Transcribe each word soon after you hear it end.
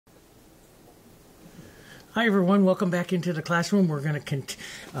Hi everyone, welcome back into the classroom. We're going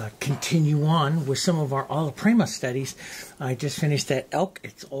to continue on with some of our Alla Prima studies. I just finished that elk.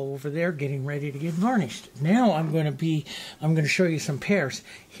 It's all over there getting ready to get varnished. Now I'm going to show you some pears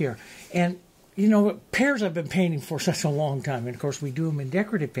here. And you know, pears I've been painting for such a long time. And of course we do them in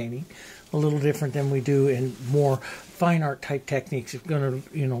decorative painting, a little different than we do in more fine art type techniques. If you're going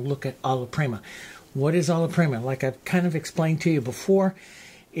to, look at Alla Prima. What is Alla Prima? Like I've kind of explained to you before,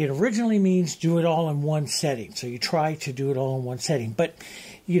 it originally means do it all in one setting. So you try to do it all in one setting. But,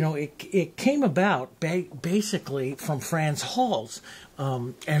 it came about basically from Frans Hals,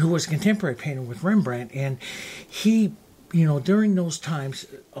 and who was a contemporary painter with Rembrandt. And he, during those times,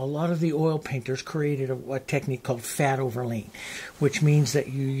 a lot of the oil painters created a technique called fat over lean, which means that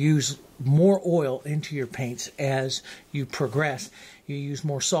you use more oil into your paints as you progress. You use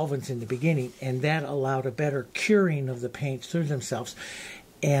more solvents in the beginning, and that allowed a better curing of the paints through themselves.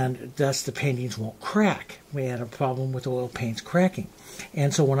 And thus the paintings won't crack. We had a problem with oil paints cracking.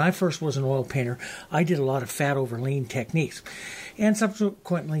 And so when I first was an oil painter, I did a lot of fat over lean techniques. And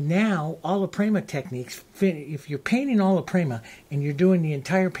subsequently now, Alla Prima techniques, if you're painting Alla Prima and you're doing the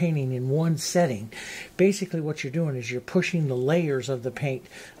entire painting in one setting, basically what you're doing is you're pushing the layers of the paint,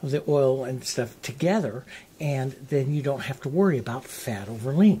 of the oil and stuff together, and then you don't have to worry about fat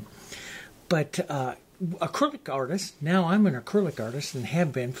over lean. But acrylic artist, now I'm an acrylic artist and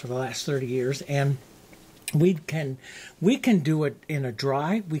have been for the last 30 years, and we can do it in a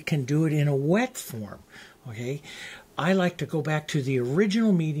dry, we can do it in a wet form. Okay, I like to go back to the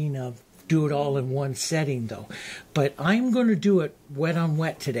original meaning of do it all in one setting though, but I'm going to do it wet on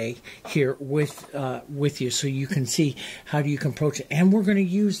wet today here with you, so you can see how you can approach it. And we're going to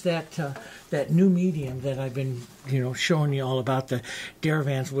use that that new medium that I've been showing you all about, the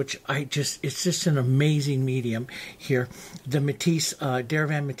Deravans, which it's just an amazing medium here. The Matisse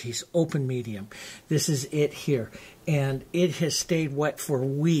Deravan Matisse open medium. This is it here, and it has stayed wet for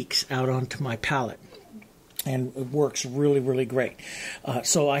weeks out onto my palette. And it works really, really great.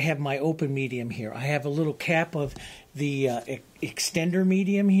 So I have my open medium here. I have a little cap of the extender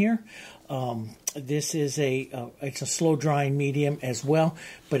medium here. This is it's a slow drying medium as well,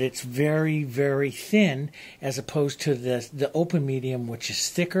 but it's very, very thin as opposed to the open medium, which is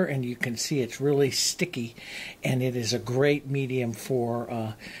thicker, and you can see it's really sticky, and it is a great medium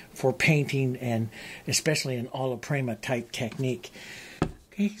for painting, and especially an Alla Prima type technique.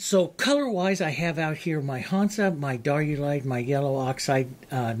 Okay, so color-wise, I have out here my Hansa, my Diarylite, my Yellow Oxide,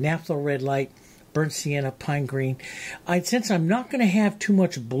 Naphtha Red Light, Burnt Sienna, Pine Green. Since I'm not going to have too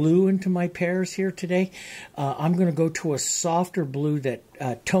much blue into my pears here today, I'm going to go to a softer blue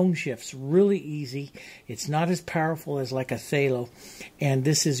that tone shifts really easy. It's not as powerful as like a phthalo, and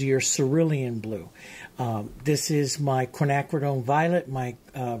this is your cerulean blue. This is my quinacridone violet, my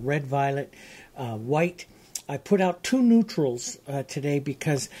red violet, white. I put out two neutrals today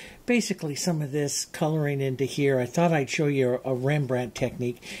because basically some of this coloring into here, I thought I'd show you a Rembrandt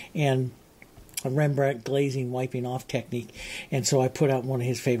technique and a Rembrandt glazing wiping off technique. And so I put out one of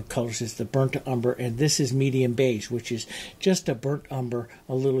his favorite colors, is the burnt umber, and this is medium beige, which is just a burnt umber,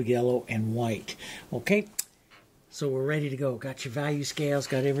 a little yellow and white. Okay. So we're ready to go. Got your value scales,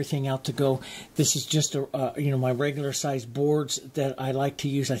 got everything out to go. This is just my regular size boards that I like to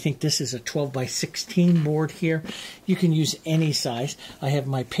use. I think this is a 12 by 16 board here. You can use any size. I have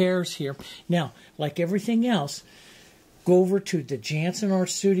my pears here. Now, like everything else, go over to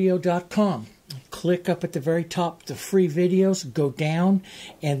thejanssenartstudio.com. Click up at the very top, the free videos, go down,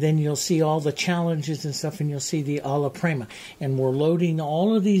 and then you'll see all the challenges and stuff, and you'll see the Alla Prima. And we're loading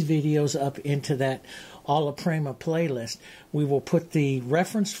all of these videos up into that Alla Prima playlist. We will put the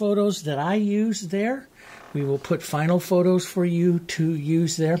reference photos that I use there. We will put final photos for you to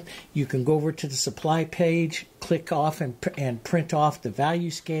use there. You can go over to the supply page, click off and print off the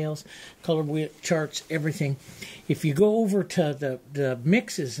value scales, color wheel charts, everything. If you go over to the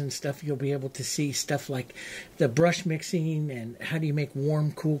mixes and stuff, you'll be able to see stuff like the brush mixing and how do you make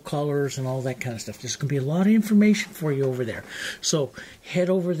warm, cool colors and all that kind of stuff. There's going to be a lot of information for you over there. So head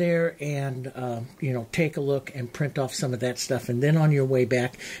over there and take a look and print off some of that stuff. And then on your way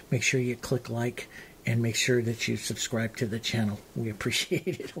back, make sure you click like and make sure that you subscribe to the channel. We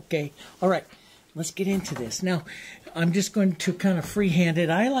appreciate it, okay? All right, let's get into this. Now, I'm just going to kind of freehand it.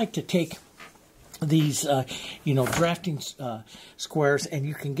 I like to take these, drafting squares, and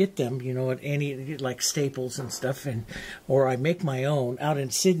you can get them, at any, like Staples and stuff, or I make my own. Out in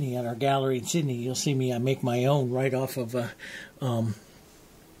Sydney, at our gallery in Sydney, you'll see me, I make my own right off of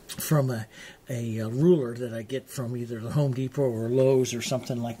from a ruler that I get from either the Home Depot or Lowe's or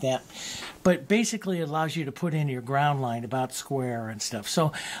something like that. But basically it allows you to put in your ground line about square and stuff.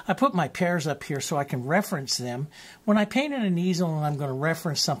 So I put my pears up here so I can reference them. When I paint in an easel and I'm going to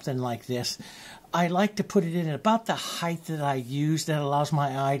reference something like this, I like to put it in about the height that I use. That allows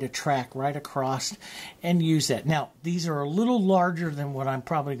my eye to track right across and use that. Now, these are a little larger than what I'm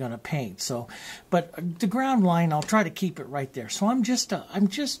probably going to paint. So, but the ground line, I'll try to keep it right there. So I'm just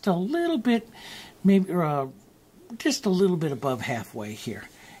a little bit, maybe just a little bit above halfway here.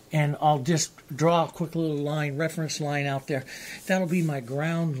 And I'll just draw a quick little line, reference line out there. That'll be my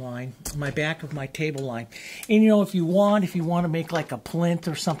ground line, my back of my table line. And, you know, if you want to make like a plinth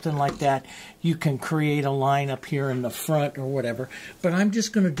or something like that, you can create a line up here in the front or whatever. But I'm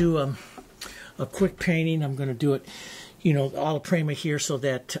just going to do a quick painting. I'm going to do it, you know, Alla Prima here so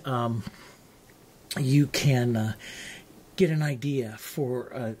that you can get an idea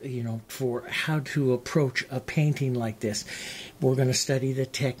for you know, for how to approach a painting like this. We're going to study the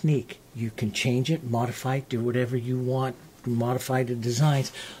technique. You can change it, modify it, do whatever you want, modify the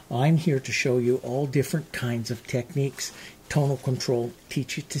designs. I'm here to show you all different kinds of techniques, tonal control,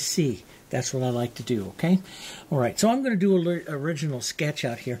 teach you to see. That's what I like to do, okay? All right, so I'm going to do an original sketch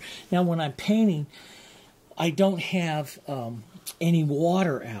out here. Now, when I'm painting, I don't have any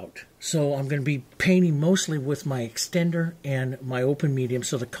water out. So I'm going to be painting mostly with my extender and my open medium,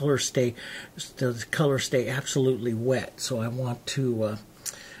 so the colors stay absolutely wet. So I want to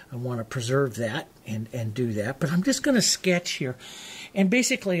preserve that and do that. But I'm just going to sketch here, and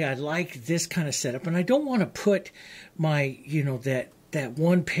basically I like this kind of setup, and I don't want to put my, you know, that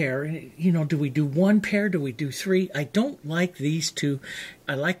one pair, you know, do we do one pair? Do we do three? I don't like these two.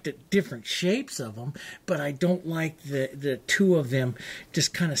 I like the different shapes of them, but I don't like the two of them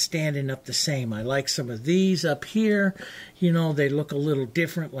just kind of standing up the same. I like some of these up here. You know, they look a little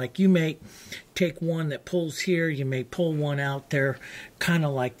different. Like you may take one that pulls here. You may pull one out there, kind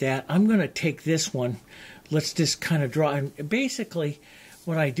of like that. I'm going to take this one. Let's just kind of draw. And basically,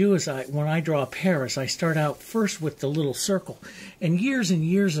 what I do is when I draw Pears, I start out first with the little circle. And years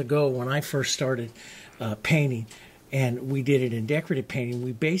ago, when I first started painting, and we did it in decorative painting,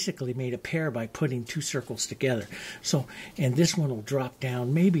 we basically made a pear by putting two circles together. So, and this one will drop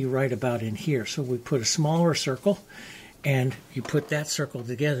down maybe right about in here. So we put a smaller circle, and you put that circle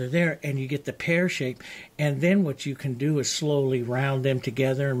together there, and you get the pear shape. And then what you can do is slowly round them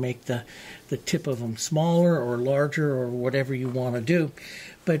together and make the tip of them smaller or larger or whatever you want to do.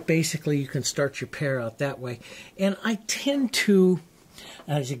 But basically, you can start your pear out that way. And I tend to,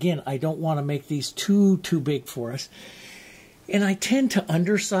 as again, I don't want to make these too big for us. And I tend to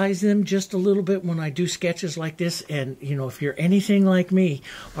undersize them just a little bit when I do sketches like this. And, you know, if you're anything like me,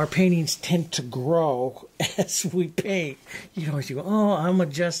 our paintings tend to grow as we paint. You know, as you go, oh, I'm going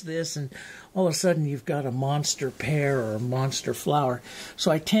to adjust this, and all of a sudden you've got a monster pear or a monster flower.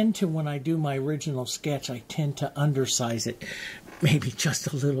 So I tend to, when I do my original sketch, I tend to undersize it maybe just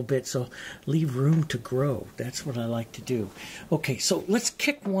a little bit, so leave room to grow. That's what I like to do. Okay, so let's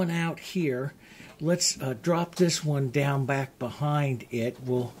kick one out here. Let's drop this one down back behind it.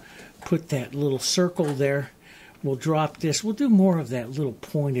 We'll put that little circle there. We'll drop this. We'll do more of that little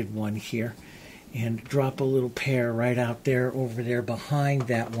pointed one here, and drop a little pear right out there over there behind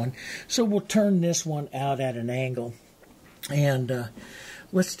that one. So we'll turn this one out at an angle, and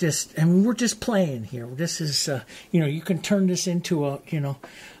let's just, and we're just playing here. This is, you know, you can turn this into a, you know,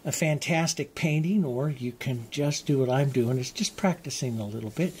 a fantastic painting, or you can just do what I'm doing. It's just practicing a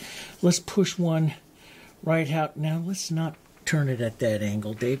little bit. Let's push one right out. Now, let's not turn it at that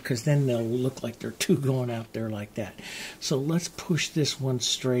angle, Dave, because then they'll look like they're two going out there like that. So let's push this one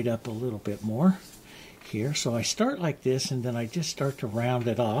straight up a little bit more here. So I start like this, and then I just start to round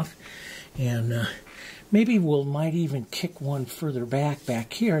it off. And maybe might even kick one further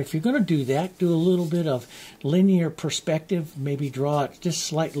back here. If you're going to do that, do a little bit of linear perspective. Maybe draw it just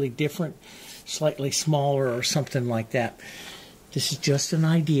slightly different, slightly smaller or something like that. This is just an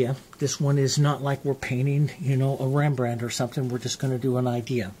idea. This one is not like we're painting, you know, a Rembrandt or something. We're just going to do an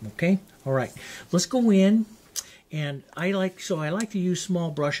idea, okay? All right, let's go in. And I like to use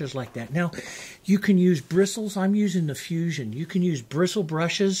small brushes like that. Now, you can use bristles. I'm using the Fusion. You can use bristle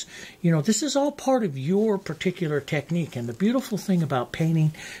brushes. You know, this is all part of your particular technique. And the beautiful thing about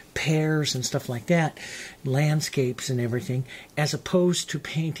painting pears and stuff like that, landscapes and everything, as opposed to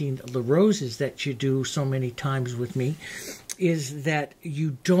painting the roses that you do so many times with me, is that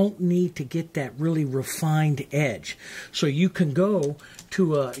you don't need to get that really refined edge. So you can go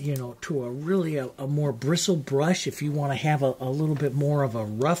to a, you know, to a really a more bristle brush if you want to have a little bit more of a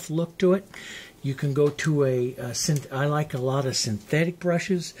rough look to it. You can go to I like a lot of synthetic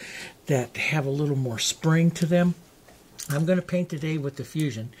brushes that have a little more spring to them. I'm going to paint today with the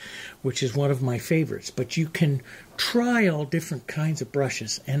Fusion, which is one of my favorites. But you can try all different kinds of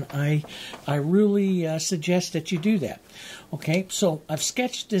brushes, and I really suggest that you do that. Okay, so I've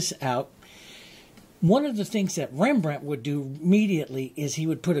sketched this out. One of the things that Rembrandt would do immediately is he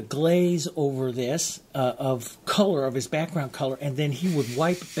would put a glaze over this of color, of his background color, and then he would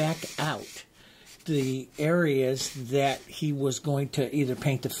wipe back out the areas that he was going to either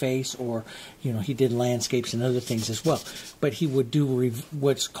paint the face, or, you know, he did landscapes and other things as well. But he would do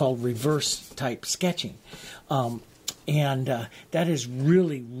what's called reverse type sketching. That is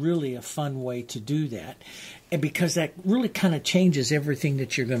really, really a fun way to do that. And because that really kind of changes everything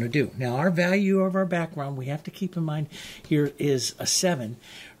that you're going to do. Now, our value of our background, we have to keep in mind here, is a 7.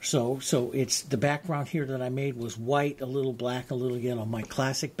 So it's the background here that I made was white, a little black, a little yellow, my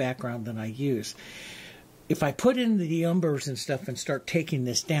classic background that I use. If I put in the umbers and stuff and start taking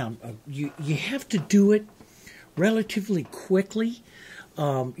this down, you have to do it relatively quickly.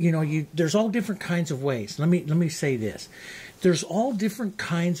 There's all different kinds of ways. Let me say this. There's all different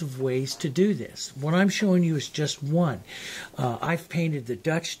kinds of ways to do this. What I'm showing you is just one. I've painted the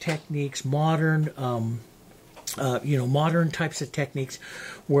Dutch techniques, modern types of techniques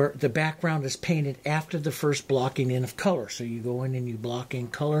where the background is painted after the first blocking in of color. So you go in and you block in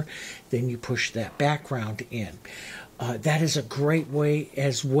color, then you push that background in. That is a great way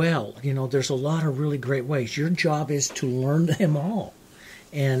as well. You know, there's a lot of really great ways. Your job is to learn them all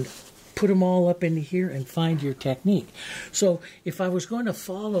and put them all up into here and find your technique. So if I was going to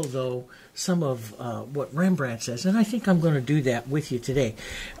follow, though, some of what Rembrandt says, and I think I'm going to do that with you today,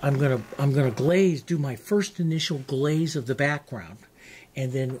 I'm going to glaze, do my first initial glaze of the background,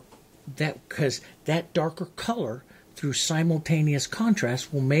 and then because that darker color through simultaneous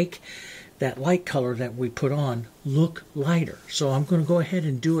contrast will make that light color that we put on look lighter. So I'm going to go ahead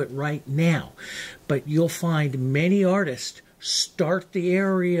and do it right now. But you'll find many artists start the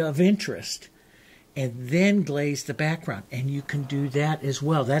area of interest and then glaze the background, and you can do that as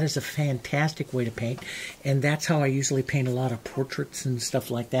well. That is a fantastic way to paint, and that's how I usually paint a lot of portraits and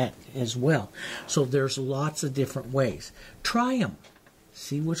stuff like that as well. So there's lots of different ways. Try them.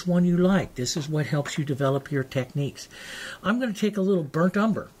 See which one you like. This is what helps you develop your techniques. I'm going to take a little burnt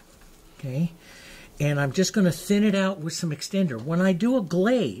umber, okay, and I'm just going to thin it out with some extender. When I do a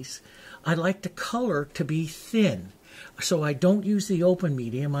glaze, I like the color to be thin. So I don't use the open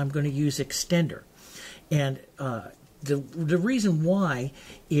medium, I'm going to use extender. And the reason why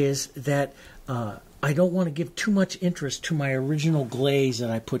is that I don't want to give too much interest to my original glaze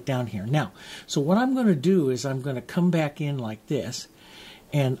that I put down here. Now, so what I'm going to do is I'm going to come back in like this,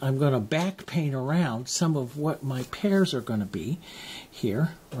 and I'm going to back paint around some of what my pears are going to be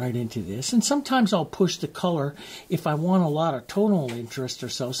here, right into this. And sometimes I'll push the color, if I want a lot of tonal interest or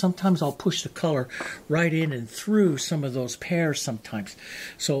so, sometimes I'll push the color right in and through some of those pears sometimes.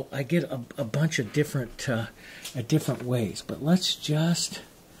 So I get a bunch of different ways. But let's just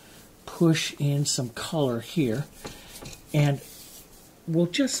push in some color here. And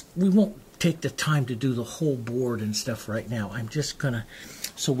we won't take the time to do the whole board and stuff right now. I'm just going to,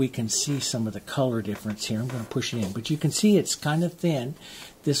 so we can see some of the color difference here. I'm going to push it in. But you can see it's kind of thin.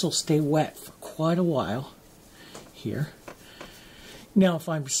 This will stay wet for quite a while here. Now, if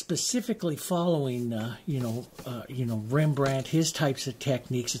I'm specifically following, Rembrandt, his types of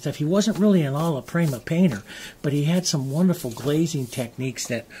techniques and stuff, he wasn't really an Alla Prima painter, but he had some wonderful glazing techniques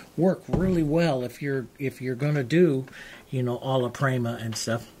that work really well if you're going to do, Alla Prima and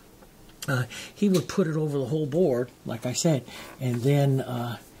stuff. He would put it over the whole board, like I said, and then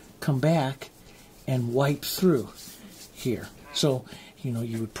come back and wipe through here. So,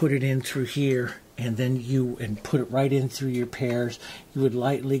 you would put it in through here, and then put it right in through your pears. You would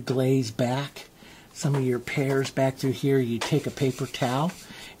lightly glaze back some of your pears back through here. You take a paper towel,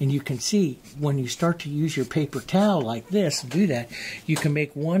 and you can see when you start to use your paper towel like this, do that, you can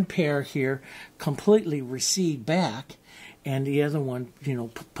make one pear here completely recede back, and the other one,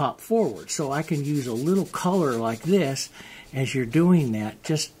 pop forward. So I can use a little color like this as you're doing that,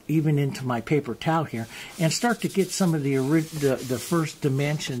 just even into my paper towel here, and start to get some of the first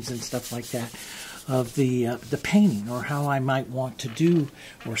dimensions and stuff like that of the painting, or how I might want to do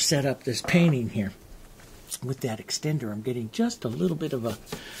or set up this painting here. With that extender, I'm getting just a little bit of a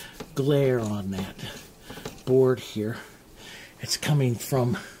glare on that board here. It's coming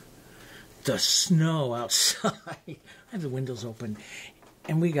from the snow outside. I have the windows open,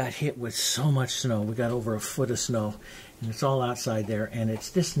 and we got hit with so much snow. We got over a foot of snow, and it's all outside there, and it's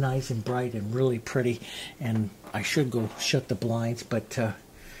just nice and bright and really pretty. And I should go shut the blinds, but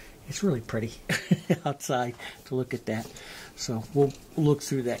It's really pretty outside to look at that. So we'll look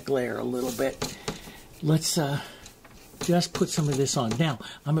through that glare a little bit. Let's just put some of this on. Now,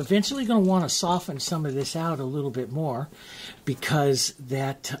 I'm eventually going to want to soften some of this out a little bit more because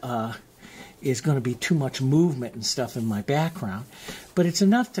that is going to be too much movement and stuff in my background. But it's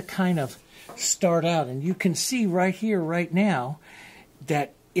enough to kind of start out. And you can see right here, right now,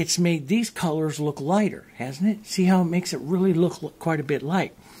 that it's made these colors look lighter, hasn't it? See how it makes it really look quite a bit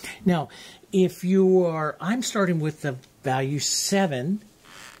light. Now, if you are, I'm starting with the value 7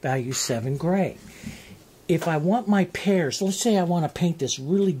 gray. If I want my pears, let's say I want to paint this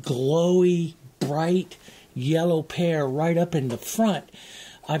really glowy, bright yellow pear right up in the front,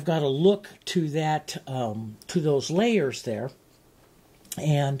 I've got to look to that, to those layers there,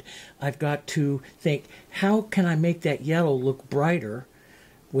 and I've got to think, how can I make that yellow look brighter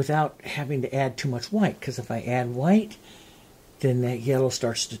without having to add too much white? Because if I add white, then that yellow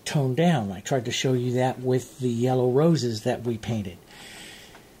starts to tone down. I tried to show you that with the yellow roses that we painted.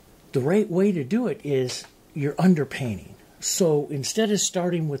 The right way to do it is you're underpainting. So instead of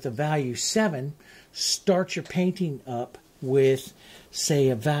starting with a value 7, start your painting up with, say,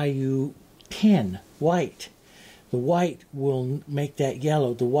 a value 10, white. The white will make that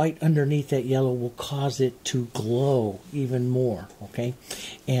yellow. The white underneath that yellow will cause it to glow even more, okay?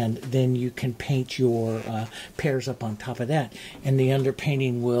 And then you can paint your pears up on top of that, and the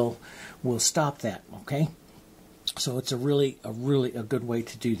underpainting will stop that, okay? So it's a really good way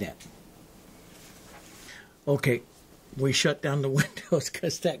to do that. Okay, we shut down the windows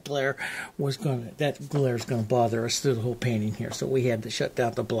because that glare is going to bother us through the whole painting here. So we had to shut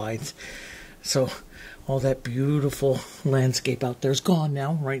down the blinds. So all that beautiful landscape out there is gone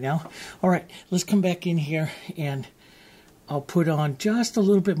now, right now. All right, let's come back in here and I'll put on just a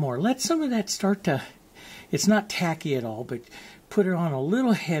little bit more. Let some of that start to, it's not tacky at all, but put it on a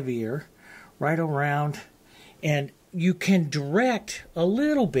little heavier right around. And you can direct a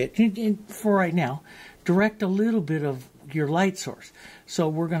little bit, for right now, direct a little bit of your light source. So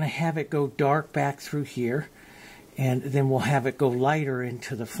we're going to have it go dark back through here, and then we'll have it go lighter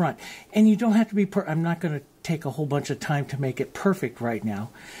into the front. And you don't have to be, I'm not going to take a whole bunch of time to make it perfect right now.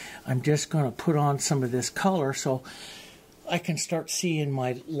 I'm just going to put on some of this color so I can start seeing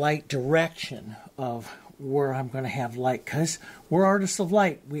my light direction of where I'm going to have light. Because we're artists of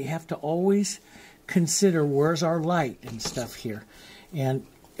light. We have to always consider where's our light and stuff here. And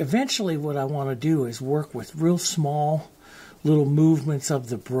eventually what I want to do is work with real small little movements of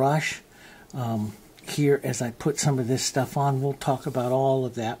the brush here as I put some of this stuff on. We'll talk about all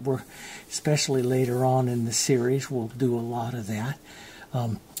of that. Especially later on in the series, we'll do a lot of that.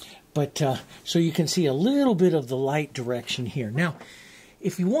 So you can see a little bit of the light direction here. Now,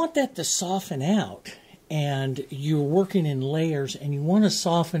 if you want that to soften out, and you're working in layers and you want to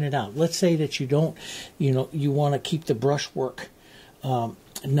soften it out. Let's say that you don't, you want to keep the brushwork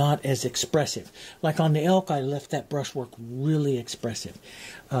not as expressive. Like on the elk, I left that brushwork really expressive.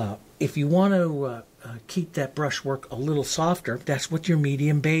 If you want to keep that brushwork a little softer, that's what your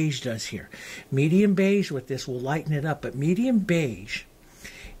medium beige does here. Medium beige with this will lighten it up, but medium beige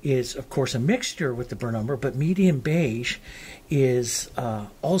is, of course, a mixture with the burnt umber, but medium beige is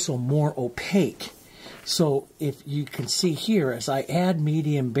also more opaque. So if you can see here, as I add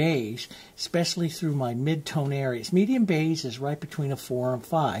medium beige, especially through my mid-tone areas, medium beige is right between a 4 and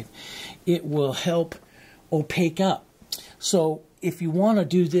 5. It will help opaque up. So if you want to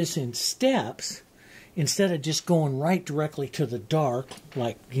do this in steps, instead of just going right directly to the dark,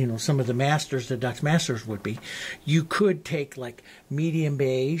 like, some of the masters, the Dutch masters would be, you could take like medium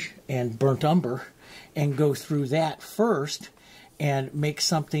beige and burnt umber and go through that first and make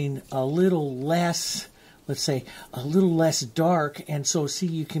something a little less, let's say, a little less dark. And so, see,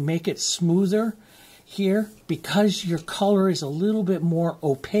 you can make it smoother here because your color is a little bit more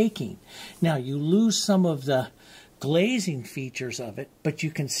opaquing. Now, you lose some of the glazing features of it, but you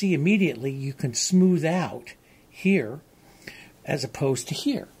can see immediately you can smooth out here as opposed to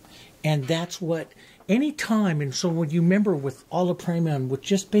here. And that's what, any time, and so when you remember with Alla Prima and with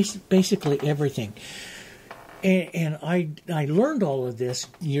just basically everything, and I learned all of this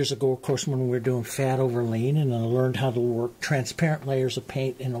years ago, of course, when we were doing fat over lean, and I learned how to work transparent layers of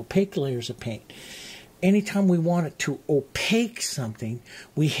paint and opaque layers of paint. Anytime we wanted to opaque something,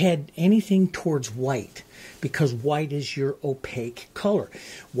 we head anything towards white, because white is your opaque color.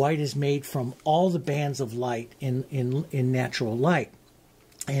 White is made from all the bands of light in natural light.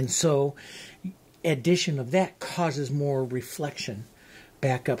 And so addition of that causes more reflection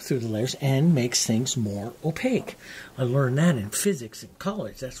back up through the layers and makes things more opaque. I learned that in physics in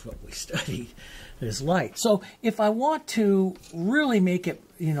college. That's what we studied. this light. So if I want to really make it,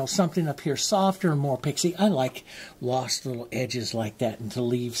 something up here softer and more pixie, I like lost little edges like that and to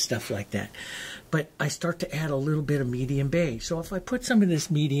leave stuff like that. But I start to add a little bit of medium beige. So if I put some of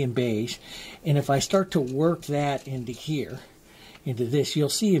this medium beige, and if I start to work that into here, into this, you'll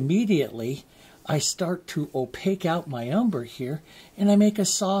see immediately I start to opaque out my umber here, and I make a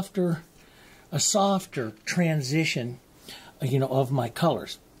softer transition, of my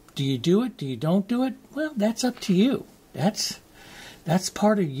colors. Do you do it? Do you don't do it? Well, that's up to you. That's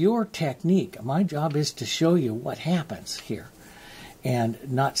part of your technique. My job is to show you what happens here and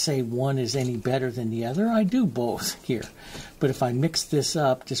not say one is any better than the other. I do both here. But if I mix this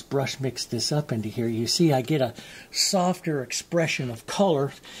up, just brush mix this up into here, you see I get a softer expression of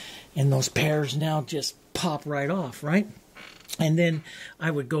color, and those pears now just pop right off, right? And then I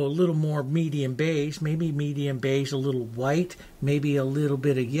would go a little more medium beige, maybe medium beige, a little white, maybe a little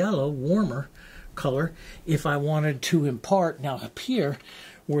bit of yellow, warmer color. If I wanted to impart, now up here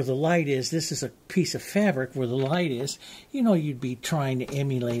where the light is, this is a piece of fabric where the light is, you'd be trying to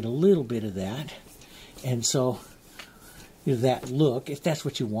emulate a little bit of that. And so that look, if that's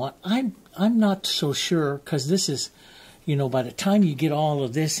what you want. I'm not so sure, because this is, by the time you get all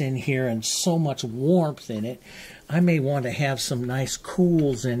of this in here and so much warmth in it, I may want to have some nice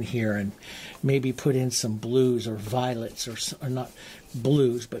cools in here and maybe put in some blues or violets, or not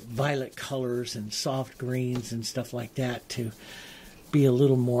blues, but violet colors and soft greens and stuff like that to be a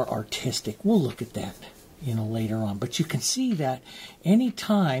little more artistic. We'll look at that, later on. But you can see that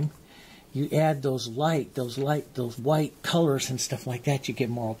anytime you add those white colors and stuff like that, you get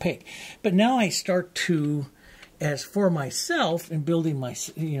more opaque. But now I start to, as for myself and building my,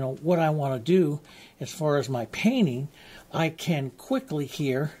 what I want to do as far as my painting, I can quickly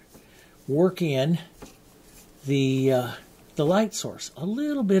here work in the light source, a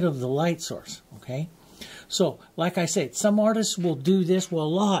little bit of the light source, okay? So, like I said, some artists will do this,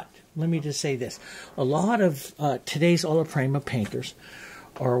 let me just say this, a lot of today's Alla Prima painters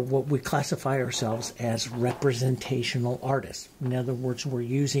are what we classify ourselves as representational artists. In other words, we're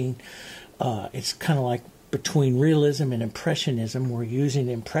using, it's kind of like between realism and impressionism, we're using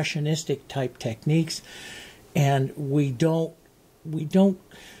impressionistic type techniques, and we don't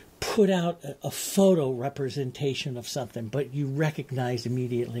put out a photo representation of something, but you recognize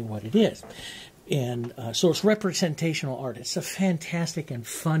immediately what it is. And so it's representational art. It's a fantastic and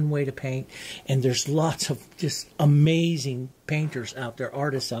fun way to paint, and there's lots of just amazing painters out there,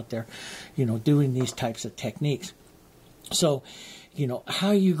 artists out there, doing these types of techniques. So, how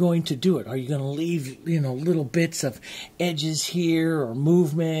are you going to do it? Are you going to leave, little bits of edges here or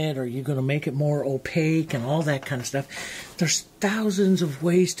movement? Or are you going to make it more opaque and all that kind of stuff? There's thousands of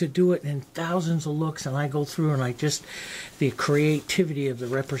ways to do it and thousands of looks, and I go through and the creativity of the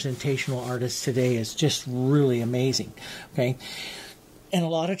representational artists today is just really amazing, okay? And a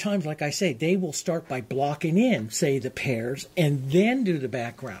lot of times, like I say, they will start by blocking in, say, the pears, and then do the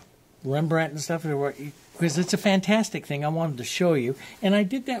background. Rembrandt and stuff, because it's a fantastic thing I wanted to show you. And I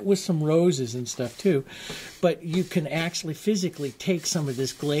did that with some roses and stuff too. But you can actually physically take some of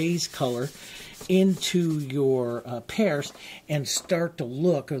this glaze color into your pears and start the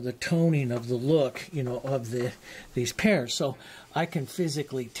look, or the toning of the look, of these pears. So I can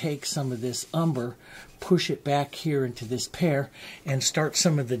physically take some of this umber, push it back here into this pear, and start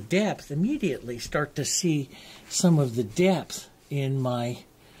some of the depth, immediately start to see some of the depth in my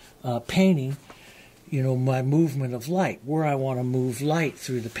painting, my movement of light, where I want to move light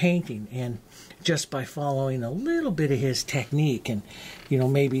through the painting, and just by following a little bit of his technique, and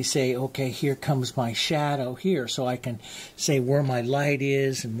maybe say, okay, here comes my shadow here, so I can say where my light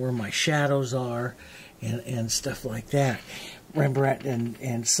is and where my shadows are, and stuff like that. Rembrandt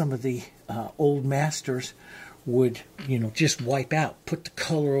and some of the old masters would, just wipe out, put the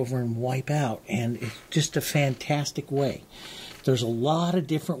color over and wipe out, and it's just a fantastic way. There's a lot of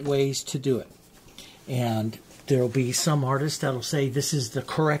different ways to do it. And there'll be some artists that'll say this is the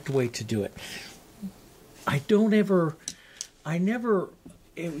correct way to do it. I never,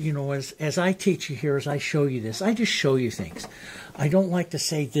 as I teach you here, as I show you this, I just show you things. I don't like to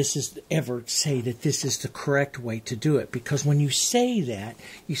say that this is the correct way to do it, because when you say that,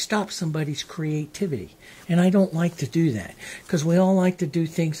 you stop somebody's creativity. And I don't like to do that, because we all like to do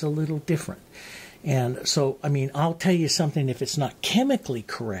things a little different. And so, I'll tell you something, if it's not chemically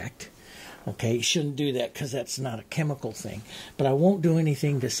correct, okay, you shouldn't do that, because that's not a chemical thing. But I won't do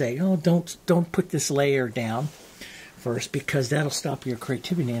anything to say, oh, don't put this layer down first, because that'll stop your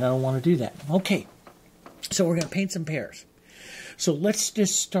creativity, and I don't want to do that. Okay, so we're going to paint some pears. So let's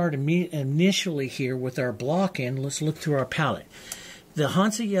just start initially here with our block in. Let's look through our palette. The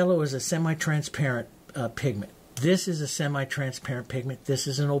Hansa yellow is a semi-transparent pigment. This is a semi-transparent pigment. This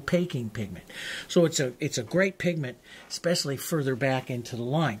is an opaquing pigment. So it's a great pigment, especially further back into the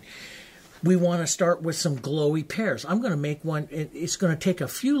line. We want to start with some glowy pears. I'm going to make one. It's going to take a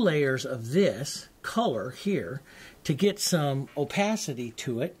few layers of this color here to get some opacity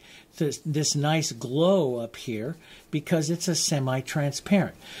to it, this nice glow up here, because it's a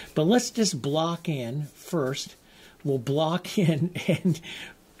semi-transparent. But let's just block in first. We'll block in and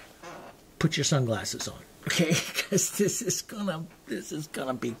put your sunglasses on, okay? Because this is gonna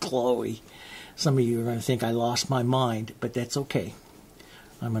be glowy. Some of you are going to think I lost my mind, but that's okay.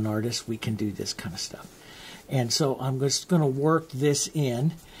 I'm an artist. We can do this kind of stuff. And so I'm just going to work this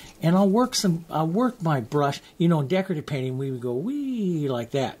in, and I'll work my brush. You know, in decorative painting, we would go wee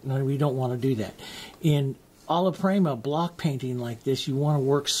like that. No, we don't want to do that. In Alla Prima block painting like this, you want to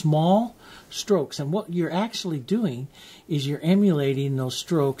work small strokes. And what you're actually doing is you're emulating those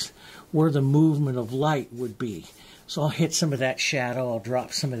strokes where the movement of light would be. So I'll hit some of that shadow. I'll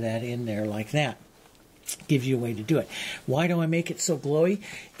drop some of that in there like that. Gives you a way to do it. Why do I make it so glowy?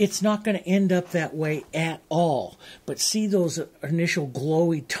 It's not going to end up that way at all. But see those initial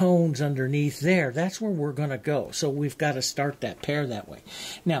glowy tones underneath there? That's where we're going to go. So we've got to start that pear that way.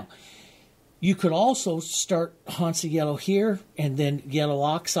 Now, you could also start Hansa yellow here and then yellow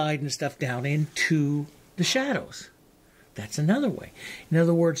oxide and stuff down into the shadows. That's another way. In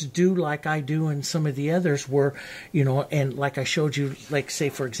other words, do like I do in some of the others where, you know, and like I showed you, like say,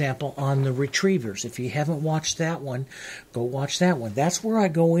 for example, on the retrievers. If you haven't watched that one, go watch that one. That's where I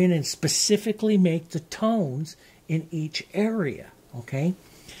go in and specifically make the tones in each area, okay?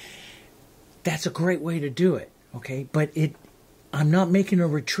 That's a great way to do it, okay? But I'm not making a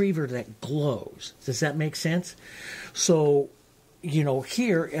retriever that glows. Does that make sense? So, you know,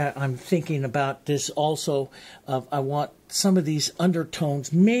 here I'm thinking about this also. I want some of these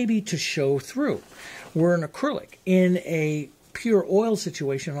undertones maybe to show through. We're an acrylic. In a pure oil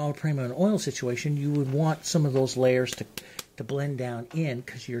situation, Alla Prima an oil situation, you would want some of those layers to blend down in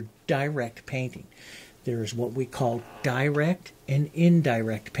because you're direct painting. There's what we call direct and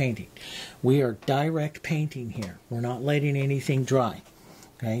indirect painting. We are direct painting here. We're not letting anything dry.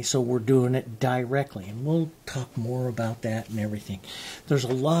 Okay, so we're doing it directly, and we'll talk more about that and everything. There's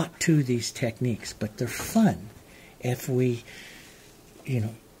a lot to these techniques, but they're fun. If we, you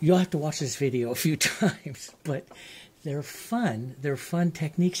know, you'll have to watch this video a few times, but they're fun. They're fun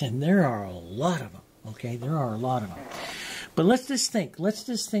techniques, and there are a lot of them. Okay, there are a lot of them. But let's just think. Let's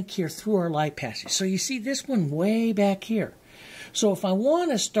just think here through our light passage. So you see this one way back here. So if I want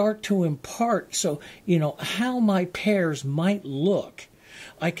to start to impart, so you know how my pears might look,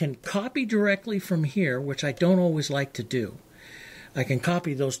 I can copy directly from here, which I don't always like to do. I can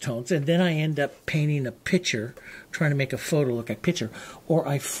copy those tones, and then I end up painting a picture, trying to make a photo look like a picture. Or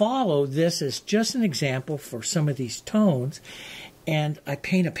I follow this as just an example for some of these tones, and I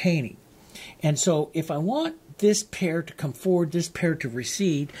paint a painting. And so if I want this pear to come forward, this pear to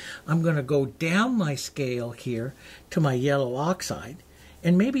recede, I'm going to go down my scale here to my yellow oxide,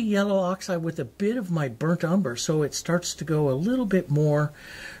 and maybe yellow oxide with a bit of my burnt umber so it starts to go a little bit more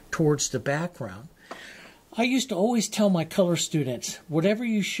towards the background. I used to always tell my color students, whatever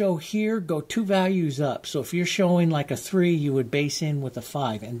you show here, go 2 values up. So if you're showing like a 3, you would base in with a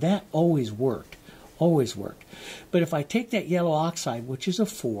 5, and that always worked, always worked. But if I take that yellow oxide, which is a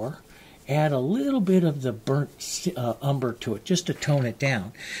 4, add a little bit of the burnt umber to it just to tone it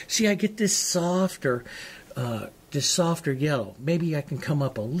down. See, I get this softer yellow. Maybe I can come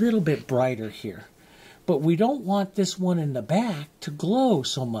up a little bit brighter here. But we don't want this one in the back to glow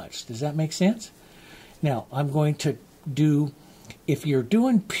so much. Does that make sense? Now, I'm going to do, if you're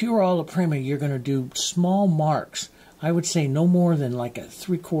doing pure Alla Prima, you're going to do small marks. I would say no more than like a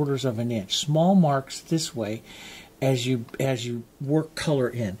 3/4 of an inch. Small marks this way as you work color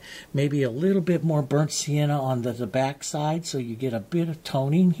in. Maybe a little bit more burnt sienna on the back side so you get a bit of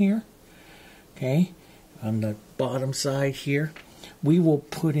toning here. Okay, on the bottom side here. We will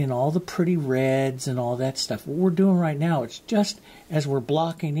put in all the pretty reds and all that stuff. What we're doing right now, it's just as we're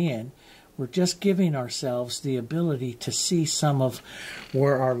blocking in, we're just giving ourselves the ability to see some of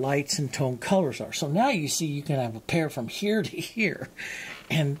where our lights and tone colors are. So now you see you can have a pair from here to here,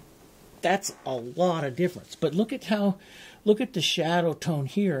 and that's a lot of difference. But look at the shadow tone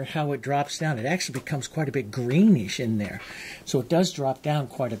here, how it drops down. It actually becomes quite a bit greenish in there. So it does drop down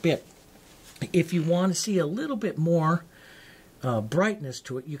quite a bit. If you want to see a little bit more brightness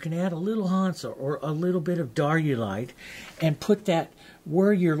to it, you can add a little Hansa or a little bit of Darulite and put that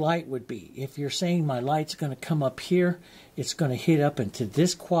where your light would be. If you're saying my light's going to come up here, it's going to hit up into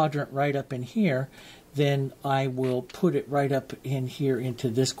this quadrant right up in here, then I will put it right up in here into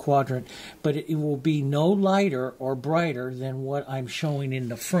this quadrant, but it will be no lighter or brighter than what I'm showing in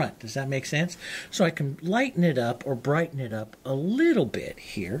the front. Does that make sense? So I can lighten it up or brighten it up a little bit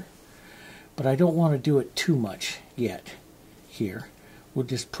here, but I don't want to do it too much yet here. We'll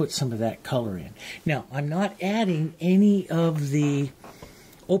just put some of that color in. Now, I'm not adding any of the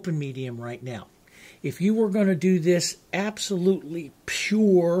open medium right now. If you were going to do this absolutely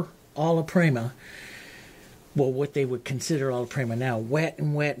pure Alla Prima, well, what they would consider Alla Prima now, wet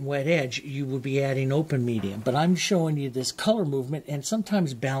and wet and wet edge, you would be adding open medium. But I'm showing you this color movement and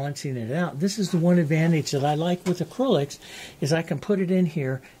sometimes balancing it out. This is the one advantage that I like with acrylics, is I can put it in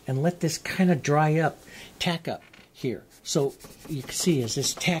here and let this kind of dry up, tack up here. So you can see as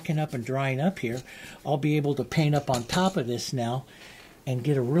this tacking up and drying up here, I'll be able to paint up on top of this now and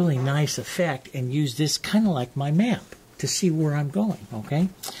get a really nice effect and use this kind of like my map to see where I'm going, okay?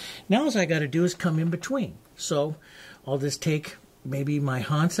 Now all I got to do is come in between. So I'll just take maybe my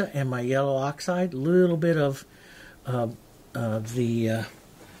Hansa and my yellow oxide, a little bit of the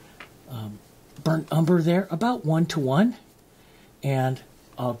burnt umber there, about 1 to 1, and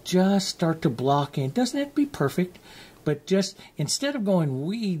I'll just start to block in. Doesn't have to be perfect, but just instead of going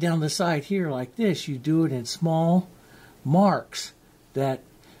way down the side here like this, you do it in small marks that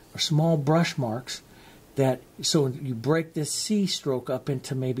are small brush marks. That, so you break this C stroke up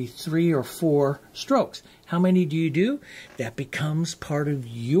into maybe 3 or 4 strokes. How many do you do? That becomes part of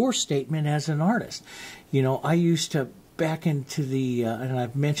your statement as an artist. You know, I used to, back into the, and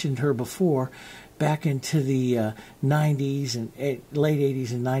I've mentioned her before, back into the 90s and late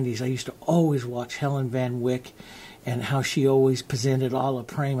 80s and 90s, I used to always watch Helen Van Wyck and how she always presented Alla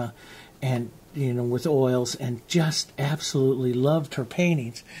Prima and, you know, with oils, and just absolutely loved her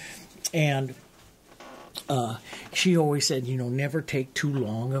paintings. And she always said, you know, never take too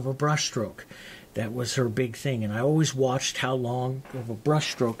long of a brush stroke. That was her big thing, and I always watched how long of a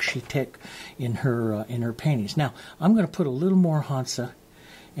brush stroke she took in her paintings. Now, I'm going to put a little more Hansa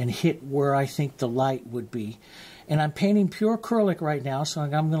and hit where I think the light would be. And I'm painting pure acrylic right now, so I'm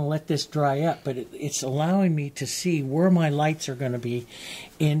going to let this dry up, but it's allowing me to see where my lights are going to be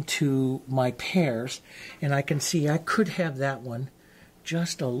into my pears. And I can see I could have that one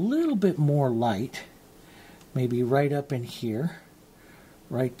just a little bit more light. Maybe right up in here,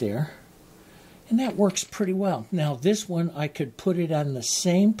 right there. And that works pretty well. Now this one, I could put it on the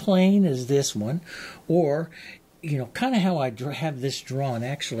same plane as this one, or, you know, kind of how I have this drawn.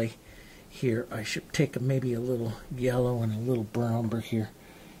 Actually, here, I should take maybe a little yellow and a little burnt umber here,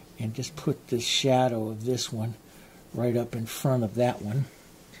 and just put this shadow of this one right up in front of that one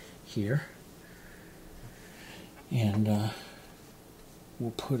here. And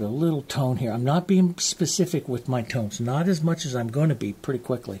we'll put a little tone here. I'm not being specific with my tones, not as much as I'm going to be pretty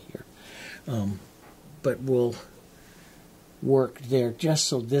quickly here. But we'll work there just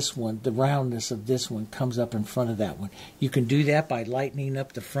so this one, the roundness of this one, comes up in front of that one. You can do that by lightening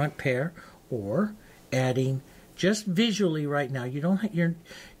up the front pair or adding just visually right now. You don't.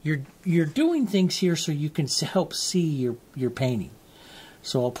 You're doing things here so you can help see your painting.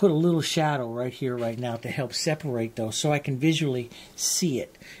 So I'll put a little shadow right here right now to help separate those so I can visually see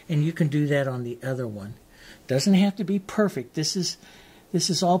it. And you can do that on the other one. Doesn't have to be perfect. This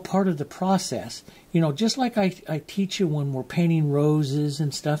is all part of the process. You know, just like I teach you when we're painting roses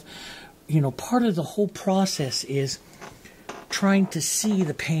and stuff, you know, part of the whole process is trying to see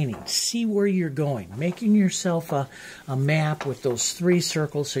the painting, see where you're going, making yourself a map with those 3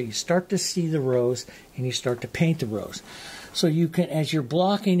 circles so you start to see the rose and you start to paint the rose. So you can, as you're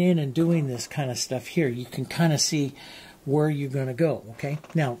blocking in and doing this kind of stuff here, you can kind of see where you're going to go, okay?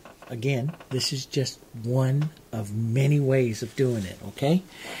 Now, again, this is just one of many ways of doing it, okay?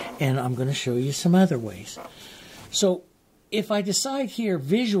 And I'm going to show you some other ways. So if I decide here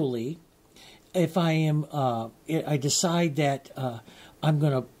visually, if I decide that I'm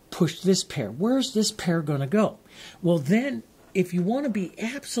going to push this pair, where's this pair going to go? Well, then, if you want to be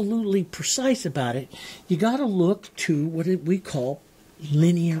absolutely precise about it, you got to look to what we call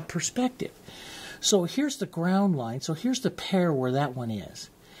linear perspective. So here's the ground line. So here's the pair where that one is.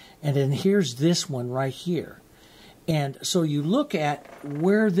 And then here's this one right here. And so you look at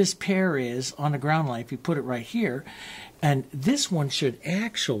where this pair is on the ground line, if you put it right here, and this one should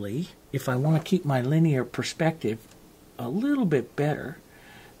actually, if I want to keep my linear perspective a little bit better,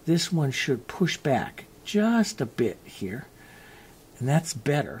 this one should push back just a bit here. And that's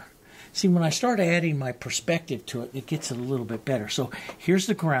better. See, when I start adding my perspective to it, it gets a little bit better. So here's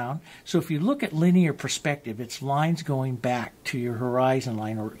the ground. So if you look at linear perspective, it's lines going back to your horizon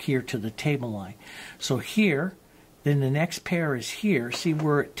line or here to the table line. So here, then the next pair is here. See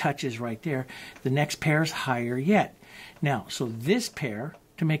where it touches right there? The next pair is higher yet. Now, so this pair,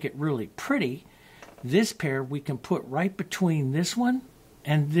 to make it really pretty, this pair we can put right between this one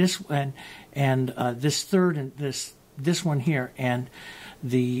and this one, and this third, and this one here, and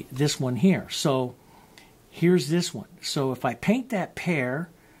this one here. So here's this one. So if I paint that pair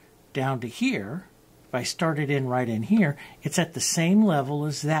down to here, if I start it in right in here, it's at the same level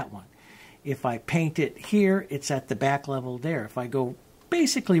as that one. If I paint it here, it's at the back level there. If I go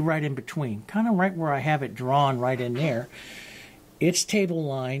basically right in between, kind of right where I have it drawn right in there, its table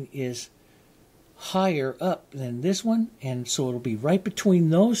line is higher up than this one, and so it'll be right between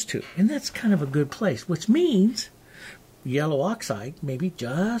those two. And that's kind of a good place, which means yellow oxide, maybe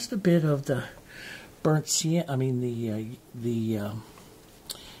just a bit of the burnt sienna, the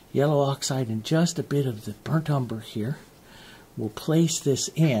yellow oxide and just a bit of the burnt umber here. We'll place this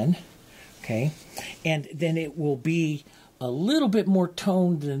in, okay, and then it will be a little bit more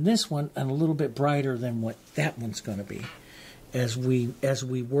toned than this one and a little bit brighter than what that one's going to be as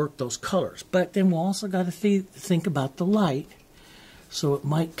we work those colors. But then we'll also got to think about the light, so it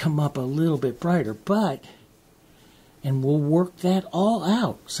might come up a little bit brighter, and we'll work that all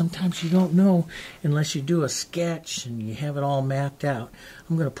out. Sometimes you don't know unless you do a sketch and you have it all mapped out.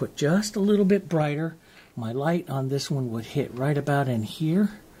 I'm going to put just a little bit brighter. My light on this one would hit right about in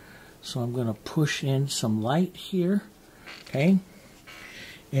here, so I'm going to push in some light here, okay?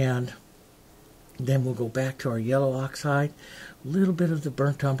 And then we'll go back to our yellow oxide, a little bit of the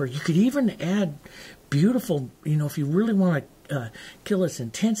burnt umber. You could even add beautiful, if you really want to kill its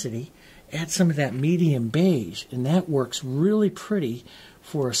intensity, add some of that medium beige, and that works really pretty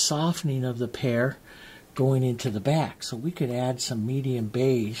for a softening of the pear going into the back. So we could add some medium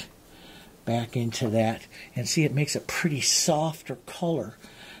beige back into that, and see, it makes a pretty softer color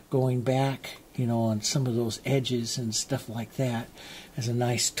going back, on some of those edges and stuff like that, as a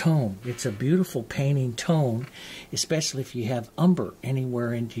nice tone. It's a beautiful painting tone, especially if you have umber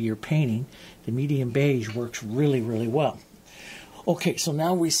anywhere into your painting. The medium beige works really, really well. Okay, so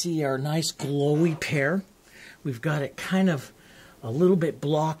now we see our nice glowy pear. We've got it kind of a little bit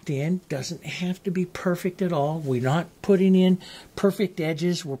blocked in. Doesn't have to be perfect at all. We're not putting in perfect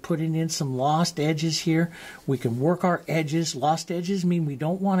edges. We're putting in some lost edges here. We can work our edges. Lost edges mean we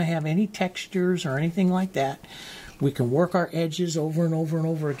don't want to have any textures or anything like that. We can work our edges over and over and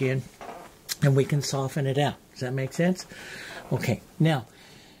over again, and we can soften it out. Does that make sense? Okay, now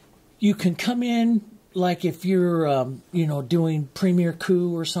you can come in, like if you're, doing Premier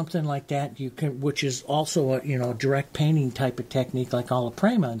Coup or something like that, you can, which is also a, direct painting type of technique like Alla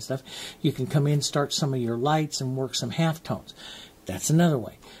Prima and stuff. You can come in, start some of your lights and work some halftones. That's another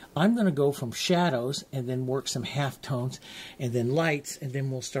way. I'm going to go from shadows and then work some halftones and then lights, and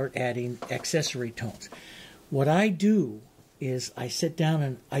then we'll start adding accessory tones. What I do is I sit down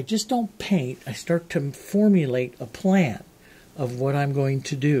and I just don't paint. I start to formulate a plan of what I'm going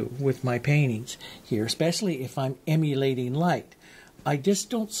to do with my paintings here, especially if I'm emulating light. I just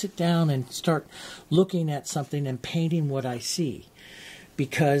don't sit down and start looking at something and painting what I see,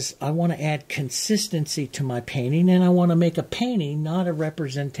 because I want to add consistency to my painting, and I want to make a painting, not a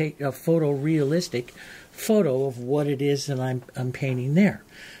photorealistic photo of what it is that I'm painting there.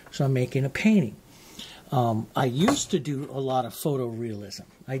 So I'm making a painting. I used to do a lot of photorealism.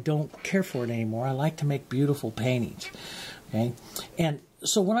 I don't care for it anymore. I like to make beautiful paintings. Okay, and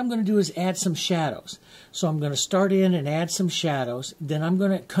so what I'm going to do is add some shadows. So I'm going to start in and add some shadows. Then I'm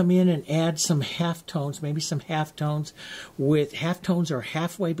going to come in and add some halftones, maybe some halftones. Halftones are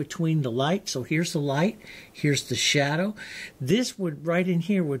halfway between the light. So here's the light, here's the shadow. This would, right in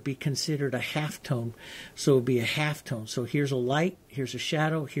here, would be considered a halftone. So it would be a halftone. So here's a light, here's a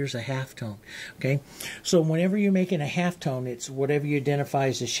shadow, here's a halftone. Okay, so whenever you're making a halftone, it's whatever you identify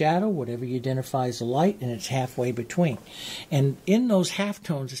as a shadow, whatever you identify as a light, and it's halfway between. And in those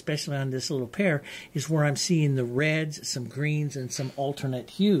halftones, especially on this little pear, is where I'm seeing the reds, some greens, and some alternate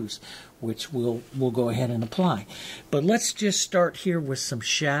hues, which we'll go ahead and apply. But let's just start here with some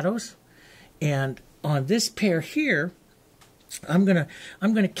shadows. And on this pear here, I'm gonna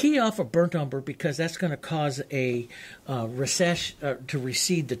key off a burnt umber, because that's going to cause a recession to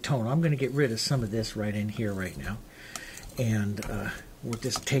recede the tone. I'm going to get rid of some of this right in here right now, and we'll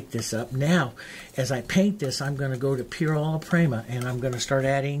just take this up. Now, as I paint this, I'm going to go to pure Alla Prima, and I'm going to start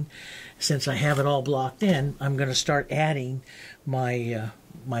adding, since I have it all blocked in, I'm going to start adding my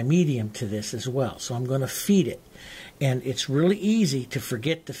my medium to this as well. So I'm going to feed it, and it's really easy to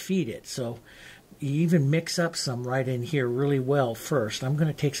forget to feed it. So you even mix up some right in here really well first. I'm going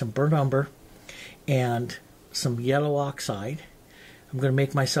to take some burnt umber and some yellow oxide. I'm going to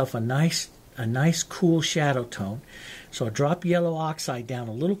make myself a nice a nice cool shadow tone. So I'll drop yellow oxide down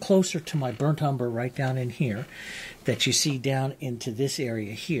a little closer to my burnt umber right down in here that you see down into this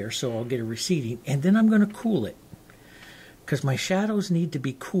area here. So I'll get a receding, and then I'm going to cool it because my shadows need to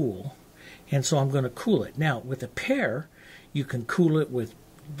be cool, and so I'm going to cool it. Now with a pear, you can cool it with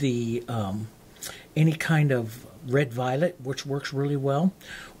the any kind of red violet, which works really well,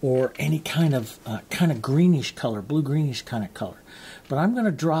 or any kind of greenish color, blue greenish kind of color. But I'm going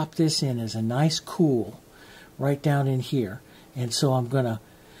to drop this in as a nice cool right down in here, and so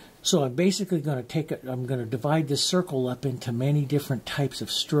I'm basically going to take it. I'm going to divide this circle up into many different types of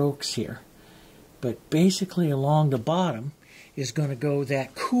strokes here, but basically along the bottom is going to go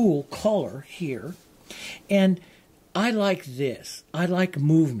that cool color here. And I like this. I like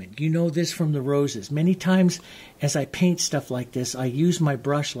movement. You know this from the roses. Many times as I paint stuff like this, I use my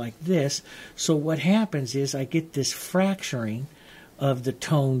brush like this. So what happens is I get this fracturing of the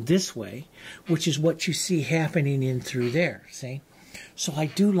tone this way, which is what you see happening in through there, see? So I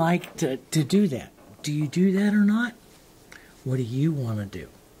do like to do that. Do you do that or not? What do you want to do?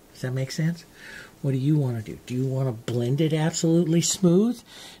 Does that make sense? What do you want to do? Do you want to blend it absolutely smooth,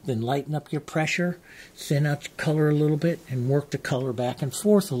 then lighten up your pressure, thin out your color a little bit, and work the color back and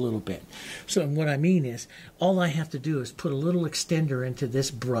forth a little bit? So what I mean is, all I have to do is put a little extender into this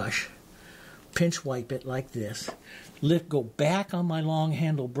brush, pinch wipe it like this, go back on my long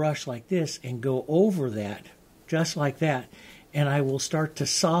handle brush like this, and go over that, just like that, and I will start to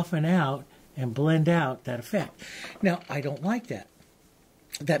soften out and blend out that effect. Now, I don't like that.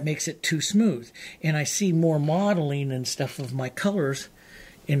 That makes it too smooth, and I see more modeling and stuff of my colors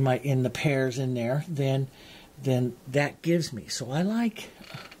in the pears in there than that gives me. So I like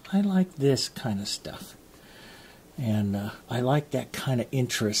this kind of stuff, and I like that kind of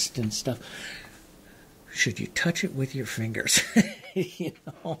interest and stuff. Should you touch it with your fingers?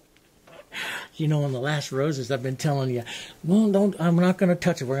 You know, in the last roses, I've been telling you, well, I'm not going to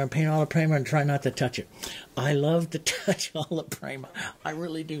touch it. We're going to paint Alla Prima and try not to touch it. I love to touch Alla Prima. I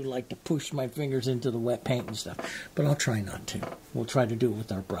really do like to push my fingers into the wet paint and stuff, but I'll try not to. We'll try to do it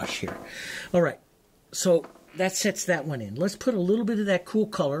with our brush here. All right, so that sets that one in. Let's put a little bit of that cool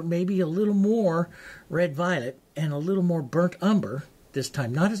color, maybe a little more red violet and a little more burnt umber this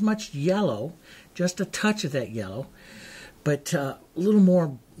time. Not as much yellow, just a touch of that yellow, but a little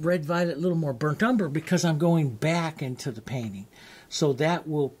more red violet, a little more burnt umber, because I'm going back into the painting. So that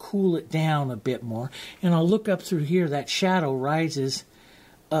will cool it down a bit more. And I'll look up through here. That shadow rises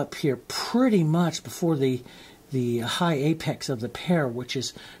up here pretty much before the high apex of the pear, which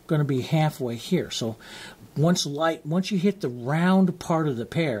is going to be halfway here. So once you hit the round part of the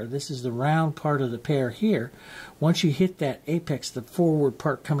pear, this is the round part of the pear here. Once you hit that apex, the forward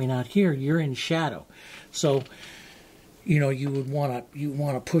part coming out here, you're in shadow. So you know, you want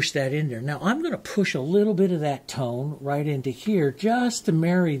to push that in there. Now I'm going to push a little bit of that tone right into here just to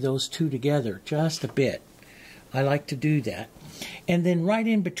marry those two together just a bit. I like to do that. And then right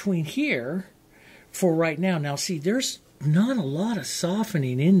in between here for right now. Now see, there's not a lot of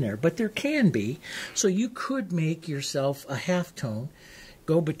softening in there, but there can be. So you could make yourself a half tone.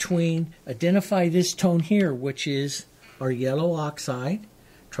 Go between, identify this tone here, which is our yellow oxide.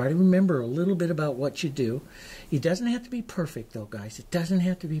 Try to remember a little bit about what you do. It doesn't have to be perfect, though, guys. It doesn't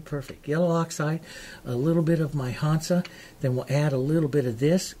have to be perfect. Yellow oxide, a little bit of my Hansa, then we'll add a little bit of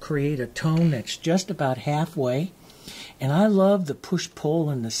this, create a tone that's just about halfway. And I love the push-pull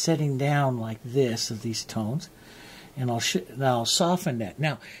and the setting down like this of these tones. And I'll soften that.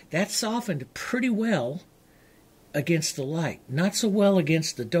 Now, that softened pretty well against the light. Not so well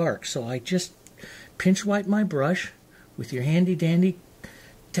against the dark. So I just pinch wipe my brush with your handy-dandy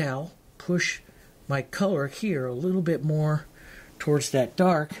towel, push my color here a little bit more towards that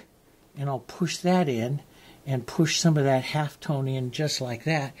dark, and I'll push that in and push some of that halftone in just like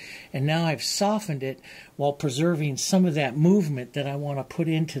that. And now I've softened it while preserving some of that movement that I want to put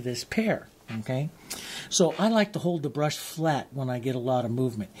into this pear. Okay, so I like to hold the brush flat when I get a lot of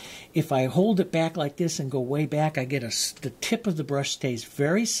movement. If I hold it back like this and go way back, I get the tip of the brush stays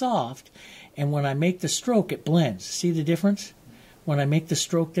very soft, and when I make the stroke, it blends. See the difference? When I make the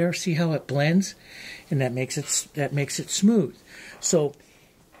stroke there, see how it blends? And that makes it smooth. So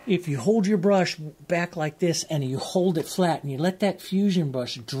if you hold your brush back like this and you hold it flat and you let that fusion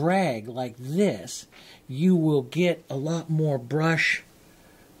brush drag like this, you will get a lot more brush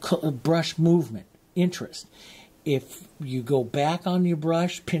movement, interest. If you go back on your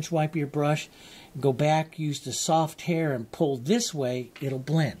brush, pinch wipe your brush, go back, use the soft hair and pull this way, it'll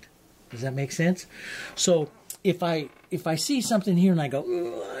blend. Does that make sense? So if I see something here and I go,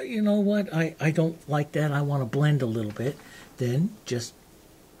 you know what, I don't like that, I want to blend a little bit, then just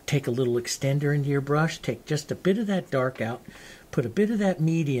take a little extender into your brush, take just a bit of that dark out, put a bit of that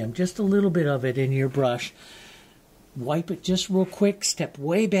medium, just a little bit of it in your brush, wipe it just real quick, step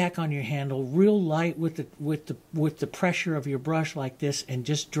way back on your handle, real light with the pressure of your brush like this, and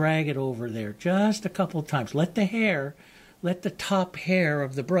just drag it over there just a couple of times. Let the top hair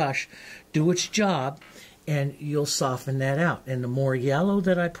of the brush do its job, and you'll soften that out. And the more yellow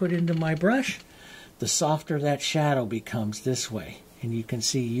that I put into my brush, the softer that shadow becomes this way. And you can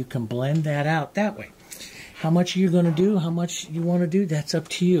see you can blend that out that way. How much you're going to do, how much you want to do, that's up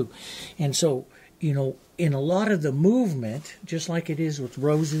to you. And so, you know, in a lot of the movement, just like it is with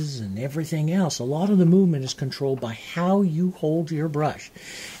roses and everything else, a lot of the movement is controlled by how you hold your brush.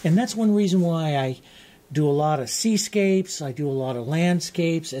 And that's one reason why I do a lot of seascapes, I do a lot of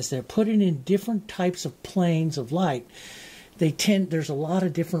landscapes, as they're putting in different types of planes of light. There's a lot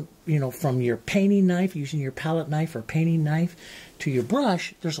of different, you know, from your painting knife, using your palette knife or painting knife, to your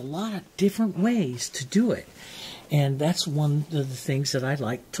brush, there's a lot of different ways to do it. And that's one of the things that I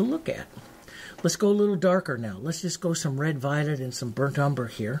like to look at. Let's go a little darker now. Let's just go some red violet and some burnt umber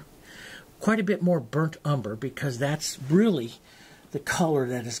here. Quite a bit more burnt umber, because that's really the color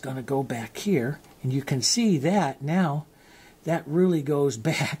that is going to go back here. And you can see that now, that really goes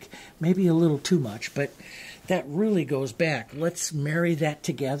back, maybe a little too much, but that really goes back. Let's marry that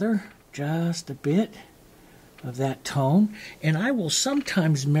together, just a bit of that tone. And I will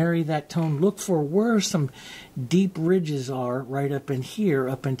sometimes marry that tone, look for where some deep ridges are right up in here,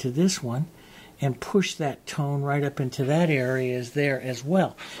 up into this one, and push that tone right up into that area there as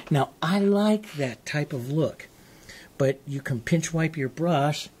well. Now, I like that type of look, but you can pinch wipe your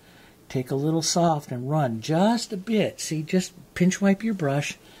brush, take a little soft and run just a bit. See, just pinch wipe your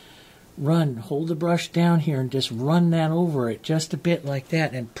brush, run, hold the brush down here and just run that over it just a bit like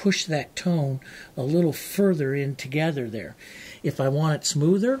that, and push that tone a little further in together there. If I want it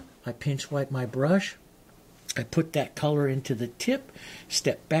smoother, I pinch wipe my brush, I put that color into the tip,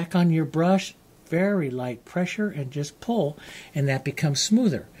 step back on your brush, very light pressure, and just pull, and that becomes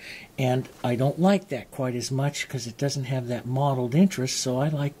smoother. And I don't like that quite as much because it doesn't have that mottled interest, so I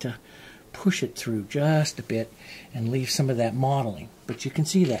like to push it through just a bit and leave some of that mottling. But you can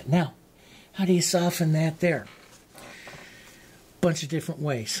see that. Now, how do you soften that there? Bunch of different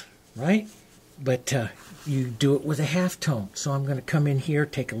ways, right? But you do it with a half tone. So I'm going to come in here,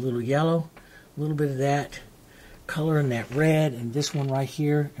 take a little yellow, a little bit of that color in that red, and this one right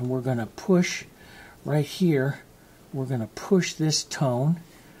here, and we're going to push right here. We're going to push this tone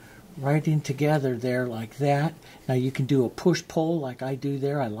right in together there like that. Now you can do a push-pull like I do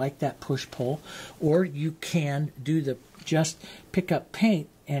there. I like that push-pull. Or you can do just pick up paint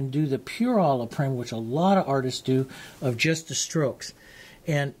and do the pure Alla Prima, which a lot of artists do, of just the strokes.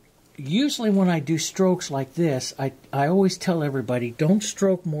 And usually when I do strokes like this, I always tell everybody, don't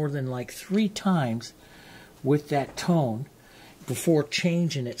stroke more than like 3 times with that tone before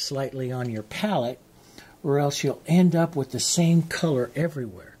changing it slightly on your palette, or else you'll end up with the same color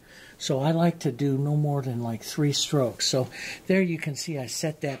everywhere. So I like to do no more than like 3 strokes. So there you can see I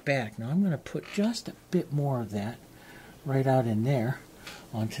set that back. Now I'm going to put just a bit more of that right out in there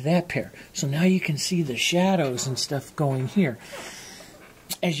onto that pair. So now you can see the shadows and stuff going here.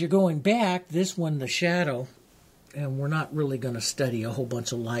 As you're going back, this one, the shadow, and we're not really going to study a whole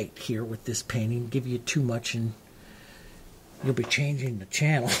bunch of light here with this painting, give you too much and you'll be changing the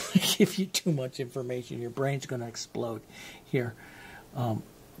channel. Give you too much information, your brain's going to explode here.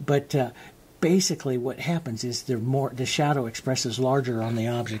 But basically what happens is the shadow expresses larger on the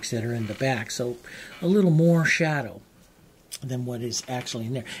objects that are in the back, so a little more shadow than what is actually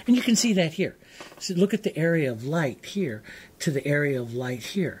in there. And you can see that here. So look at the area of light here to the area of light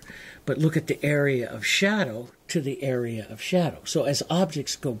here. But look at the area of shadow to the area of shadow. So as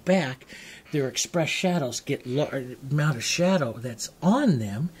objects go back, their expressed shadows get the amount of shadow that's on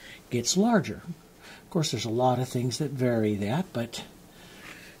them gets larger. Of course, there's a lot of things that vary that, but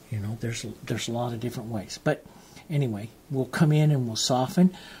you know, there's a lot of different ways. But anyway, we'll come in and we'll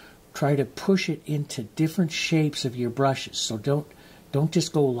soften. Try to push it into different shapes of your brushes. So don't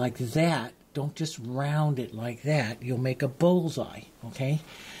just go like that. Don't just round it like that. You'll make a bullseye, okay?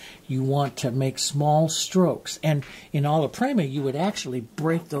 You want to make small strokes. And in Alla Prima, you would actually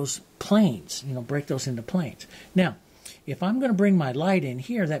break those planes, you know, break those into planes. Now, if I'm going to bring my light in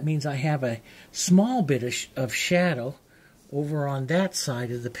here, that means I have a small bit of shadow over on that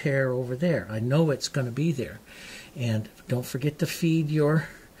side of the pear over there. I know it's going to be there. And don't forget to feed your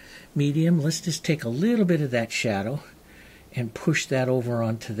medium. Let's just take a little bit of that shadow and push that over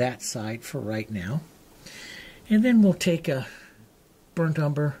onto that side for right now. And then we'll take a burnt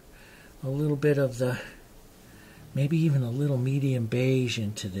umber, a little bit of the maybe even a little medium beige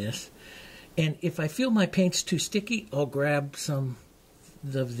into this. And if I feel my paint's too sticky, I'll grab some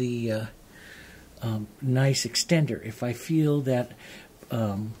of the nice extender. If I feel that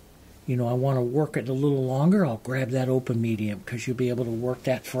you know, I want to work it a little longer, I'll grab that open medium, because you'll be able to work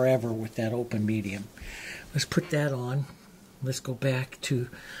that forever with that open medium. Let's put that on. Let's go back to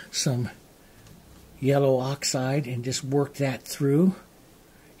some yellow oxide and just work that through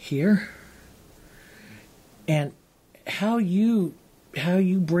here. And how you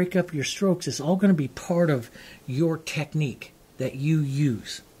break up your strokes is all going to be part of your technique that you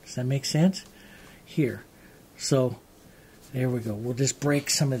use. Does that make sense? Here. So there we go. We'll just break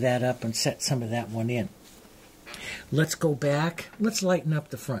some of that up and set some of that one in. Let's go back. Let's lighten up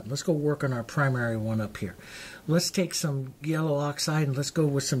the front. Let's go work on our primary one up here. Let's take some yellow oxide and let's go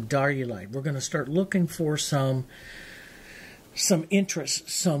with some diarylite. We're going to start looking for some interest,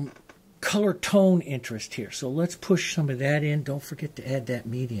 some color tone interest here. So let's push some of that in. Don't forget to add that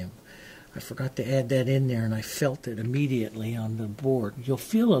medium. I forgot to add that in there and I felt it immediately on the board. You'll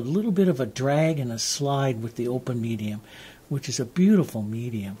feel a little bit of a drag and a slide with the open medium, which is a beautiful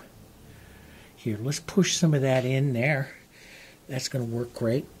medium. Here, let's push some of that in there. That's going to work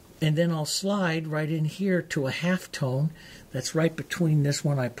great. And then I'll slide right in here to a half tone. That's right between this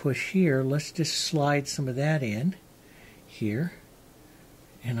one I push here. Let's just slide some of that in here.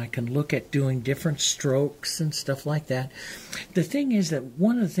 And I can look at doing different strokes and stuff like that. The thing is that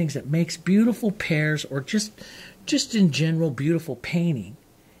one of the things that makes beautiful pears, or just in general beautiful painting,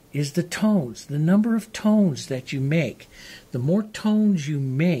 is the tones, the number of tones that you make. The more tones you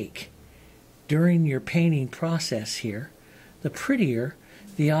make during your painting process here, the prettier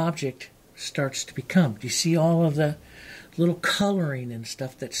the object starts to become. Do you see all of the little coloring and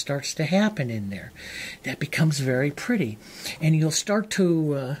stuff that starts to happen in there? That becomes very pretty. And you'll start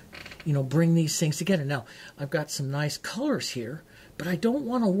to, you know, bring these things together. Now, I've got some nice colors here, but I don't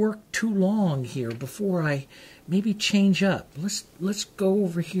want to work too long here before I maybe change up. Let's go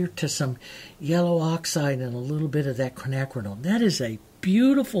over here to some yellow oxide and a little bit of that quinacridone. That is a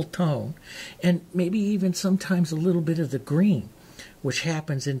beautiful tone, and maybe even sometimes a little bit of the green, which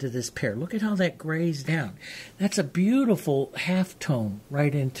happens into this pear. Look at how that grays down. That's a beautiful half tone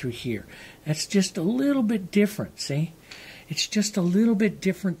right in through here. That's just a little bit different, see? It's just a little bit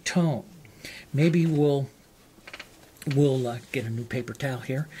different tone. Maybe we'll get a new paper towel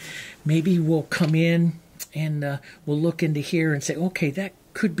here. Maybe we'll come in and we'll look into here and say, okay, that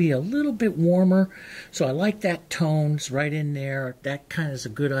could be a little bit warmer. So I like that tones right in there. That kind of is a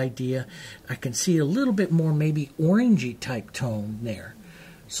good idea. I can see a little bit more maybe orangey type tone there.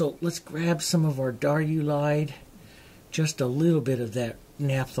 So let's grab some of our diarylite, just a little bit of that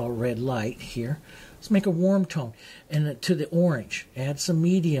naphthol red light here. Let's make a warm tone. And to the orange, add some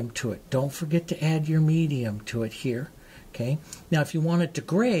medium to it. Don't forget to add your medium to it here. Okay. Now if you want it to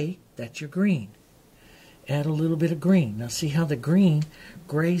gray, that's your green. Add a little bit of green. Now see how the green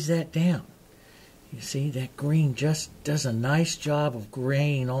grays that down. You see that green just does a nice job of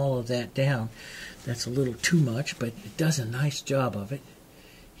graying all of that down. That's a little too much, but it does a nice job of it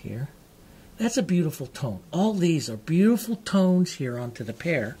here. That's a beautiful tone. All these are beautiful tones here onto the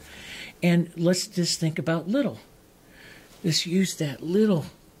pear. And let's just think about little. Let's use that little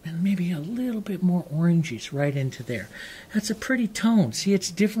and maybe a little bit more oranges right into there. That's a pretty tone. See,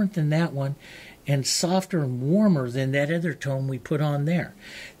 it's different than that one, and softer and warmer than that other tone we put on there.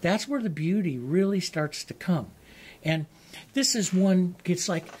 That's where the beauty really starts to come. And this is one, it's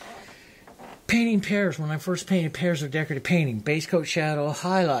like painting pears. When I first painted pears of decorative painting, base coat, shadow,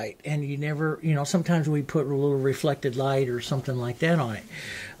 highlight, and you never, you know, sometimes we put a little reflected light or something like that on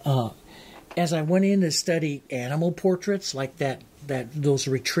it. As I went in to study animal portraits like those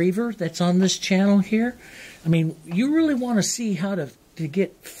retriever that's on this channel here, I mean, you really want to see how to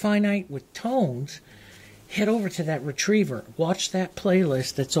get finite with tones, head over to that retriever. Watch that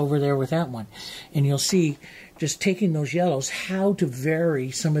playlist that's over there with that one. And you'll see, just taking those yellows, how to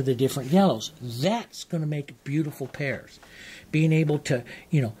vary some of the different yellows. That's going to make beautiful pears. Being able to,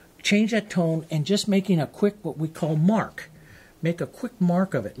 you know, change that tone and just making a quick, what we call mark. Make a quick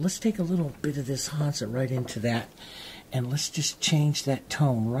mark of it. Let's take a little bit of this Hansa right into that. And let's just change that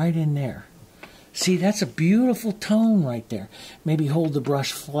tone right in there. See, that's a beautiful tone right there. Maybe hold the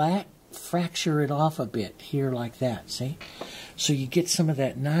brush flat, fracture it off a bit here like that, see? So you get some of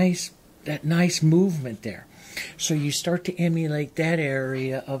that nice movement there. So you start to emulate that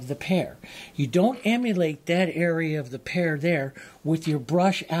area of the pear. You don't emulate that area of the pear there with your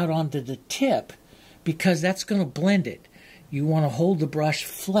brush out onto the tip, because that's going to blend it. You want to hold the brush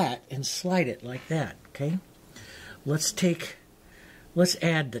flat and slide it like that, okay? Let's take let's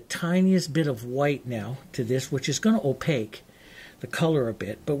add the tiniest bit of white now to this, which is going to opaque the color a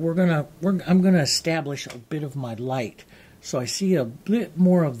bit, but I'm gonna establish a bit of my light. So I see a bit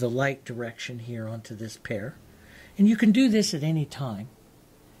more of the light direction here onto this pear. And you can do this at any time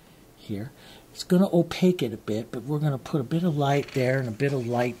here. It's going to opaque it a bit, but we're going to put a bit of light there and a bit of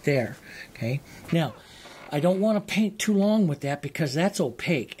light there. Okay. Now, I don't want to paint too long with that because that's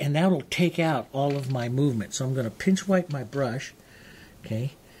opaque, and that'll take out all of my movement. So I'm going to pinch wipe my brush,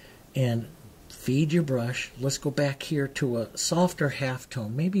 okay, and feed your brush. Let's go back here to a softer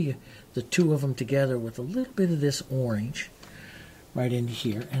halftone, maybe the two of them together with a little bit of this orange right in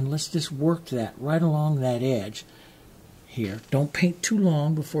here, and let's just work that right along that edge here. Don't paint too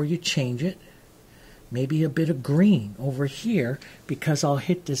long before you change it. Maybe a bit of green over here, because I'll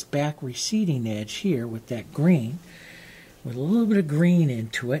hit this back receding edge here with that green, with a little bit of green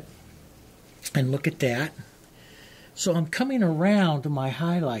into it. And look at that. So I'm coming around to my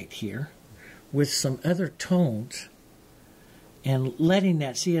highlight here with some other tones and letting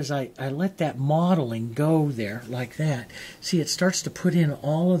that, see, as I let that modeling go there like that, see, it starts to put in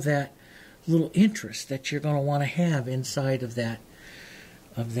all of that little interest that you're going to want to have inside of that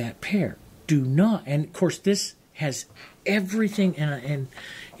pear. Do not, and of course this has everything, and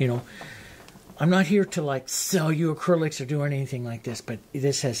you know, I'm not here to like sell you acrylics or do anything like this, but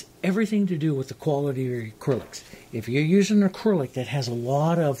this has everything to do with the quality of your acrylics. If you're using an acrylic that has a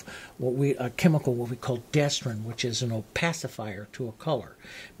lot of a chemical, what we call destrin, which is an opacifier to a color,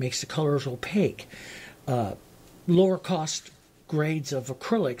 makes the colors opaque. Lower cost grades of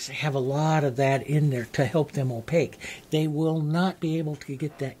acrylics have a lot of that in there to help them opaque. They will not be able to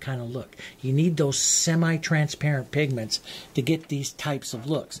get that kind of look. You need those semi-transparent pigments to get these types of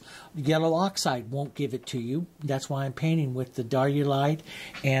looks. Yellow oxide won't give it to you. That's why I'm painting with the diarylite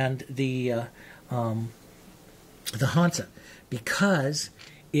and the Hansa, because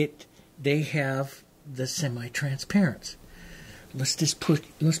they have the semi-transparents. Let's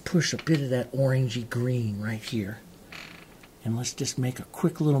push a bit of that orangey green right here. And let's just make a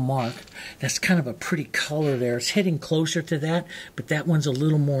quick little mark. That's kind of a pretty color there. It's heading closer to that, but that one's a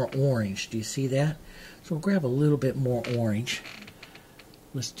little more orange. Do you see that? So we'll grab a little bit more orange.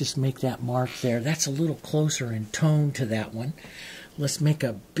 Let's just make that mark there. That's a little closer in tone to that one. Let's make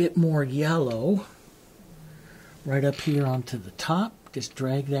a bit more yellow right up here onto the top. Just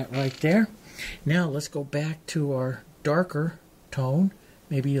drag that right there. Now let's go back to our darker tone.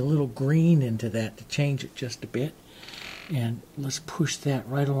 Maybe a little green into that to change it just a bit. And let's push that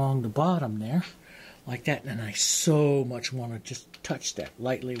right along the bottom there, like that. And I so much want to just touch that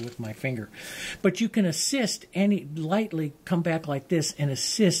lightly with my finger. But you can lightly come back like this and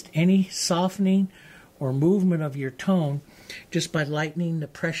assist any softening or movement of your tone just by lightening the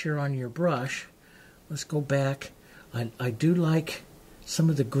pressure on your brush. Let's go back. I do like some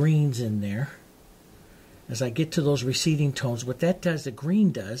of the greens in there. As I get to those receding tones, what that does, the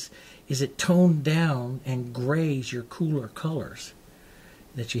green does, is it toned down and grays your cooler colors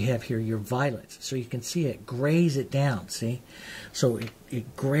that you have here, your violets. So you can see it grays it down, see? So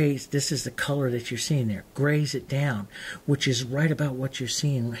it grays, this is the color that you're seeing there, grays it down, which is right about what you're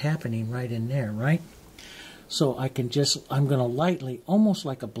seeing happening right in there, right? So I'm going to lightly, almost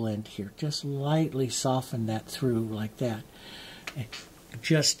like a blend here, just lightly soften that through like that.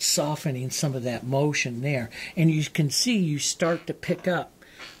 Just softening some of that motion there. And you can see you start to pick up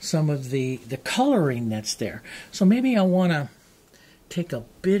some of the coloring that's there. So maybe I want to take a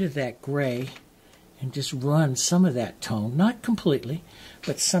bit of that gray and just run some of that tone, not completely,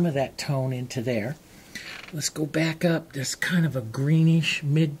 but some of that tone into there. Let's go back up, this kind of a greenish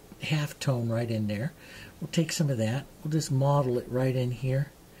mid-half tone right in there. We'll take some of that. We'll just model it right in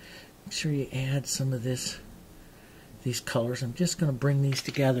here. Make sure you add some of these colors. I'm just going to bring these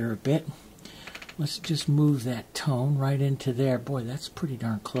together a bit. Let's just move that tone right into there. Boy, that's pretty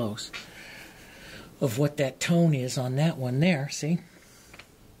darn close of what that tone is on that one there, see?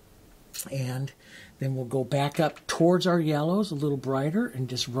 And then we'll go back up towards our yellows a little brighter and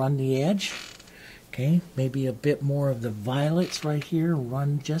just run the edge. Okay, maybe a bit more of the violets right here,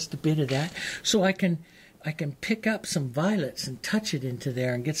 run just a bit of that. So I can pick up some violets and touch it into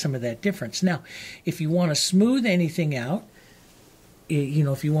there and get some of that difference. Now, if you want to smooth anything out,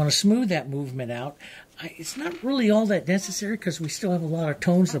 if you want to smooth that movement out, it's not really all that necessary because we still have a lot of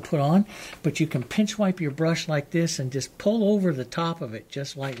tones to put on, but you can pinch wipe your brush like this and just pull over the top of it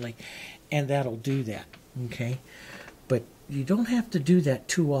just lightly, and that'll do that, okay? But you don't have to do that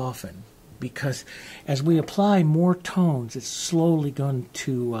too often because as we apply more tones, it's slowly going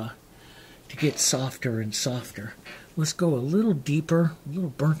to get softer and softer. Let's go a little deeper, a little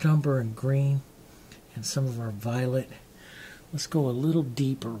burnt umber and green, and some of our violet. Let's go a little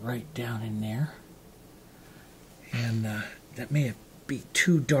deeper right down in there. And that may be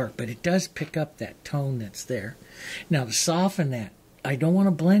too dark, but it does pick up that tone that's there. Now to soften that, I don't want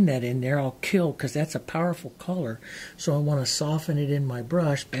to blend that in there. I'll kill, because that's a powerful color. So I want to soften it in my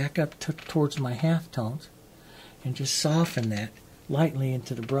brush, back up towards my halftones, and just soften that lightly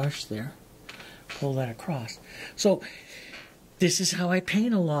into the brush there. Pull that across. So this is how I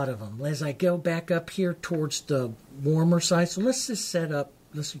paint a lot of them. As I go back up here towards the warmer side, so let's just set up,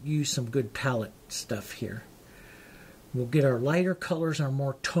 let's use some good palette stuff here. We'll get our lighter colors, our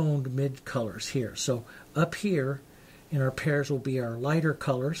more toned mid colors here. So up here in our pears will be our lighter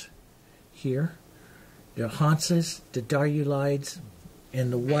colors here. The haunces, the diarylides,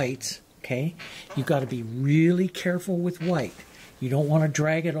 and the whites. Okay, you've got to be really careful with white. You don't want to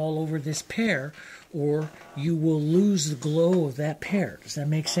drag it all over this pear, or you will lose the glow of that pear. Does that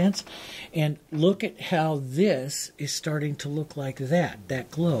make sense? And look at how this is starting to look like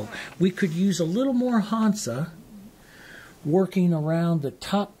that glow. We could use a little more Hansa working around the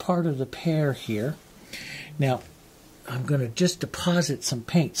top part of the pear here. Now, I'm going to just deposit some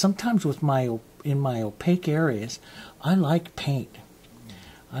paint. Sometimes with in my opaque areas, I like paint.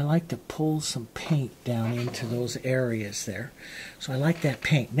 I like to pull some paint down into those areas there. So I like that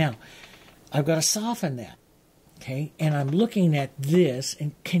paint. Now, I've got to soften that. Okay, and I'm looking at this,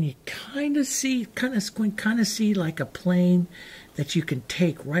 and can you kind of see like a plane that you can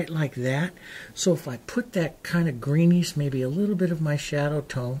take right like that? So if I put that kind of greenish, maybe a little bit of my shadow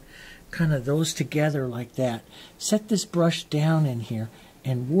tone, kind of those together like that, set this brush down in here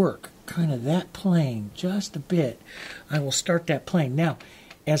and work kind of that plane just a bit, I will start that plane. Now,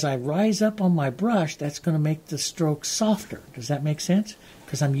 as I rise up on my brush, that's going to make the stroke softer. Does that make sense?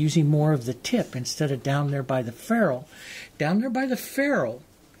 Because I'm using more of the tip instead of down there by the ferrule. Down there by the ferrule,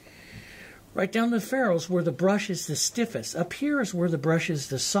 right down the ferrules where the brush is the stiffest. Up here is where the brush is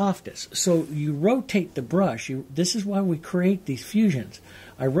the softest. So you rotate the brush. This is why we create these fusions.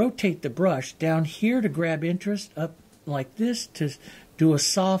 I rotate the brush down here to grab interest, up like this to do a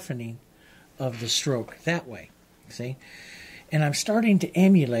softening of the stroke that way. See? And I'm starting to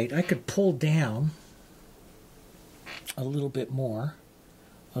emulate. I could pull down a little bit more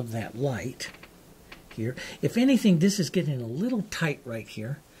of that light here. If anything, this is getting a little tight right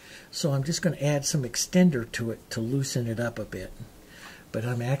here, so I'm just going to add some extender to it to loosen it up a bit. But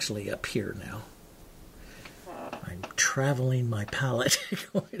I'm actually up here now. I'm traveling my palette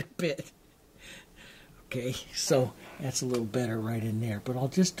quite a bit. Okay, so that's a little better right in there. But I'll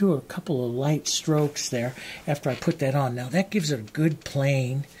just do a couple of light strokes there after I put that on. Now that gives it a good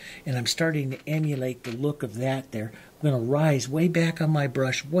plane, and I'm starting to emulate the look of that there. I'm going to rise way back on my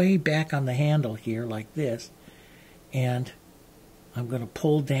brush, way back on the handle here like this. And I'm going to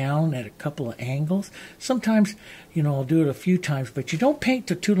pull down at a couple of angles. Sometimes, you know, I'll do it a few times, but you don't paint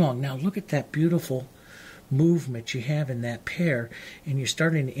for too long. Now look at that beautiful movement you have in that pear, and you're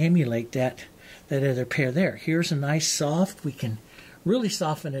starting to emulate that other pear there. Here's a nice soft. We can really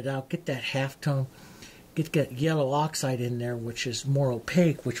soften it out, get that halftone, get that yellow oxide in there, which is more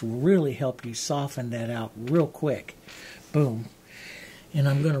opaque, which will really help you soften that out real quick. Boom. And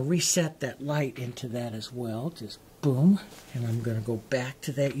I'm going to reset that light into that as well. Just boom. And I'm going to go back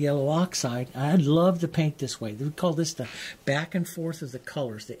to that yellow oxide. I love to paint this way. We call this the back and forth of the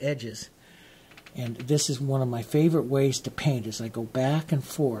colors, the edges. And this is one of my favorite ways to paint, is I go back and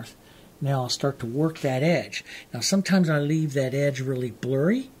forth. Now I'll start to work that edge. Now sometimes I leave that edge really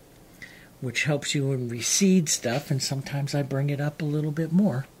blurry, which helps you recede stuff, and sometimes I bring it up a little bit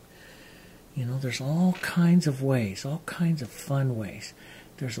more. You know, there's all kinds of ways, all kinds of fun ways.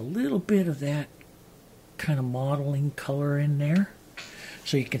 There's a little bit of that kind of modeling color in there.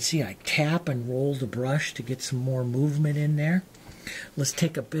 So you can see I tap and roll the brush to get some more movement in there. Let's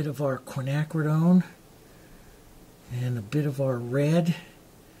take a bit of our quinacridone and a bit of our red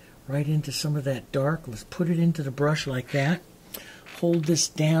right into some of that dark. Let's put it into the brush like that. Hold this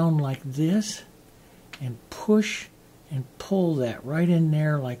down like this and push and pull that right in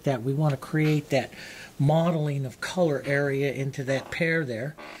there like that. We want to create that modeling of color area into that pear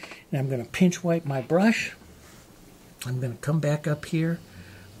there. And I'm going to pinch wipe my brush. I'm going to come back up here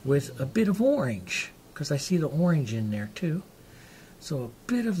with a bit of orange, because I see the orange in there too. So a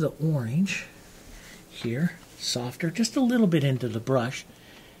bit of the orange here, softer, just a little bit into the brush.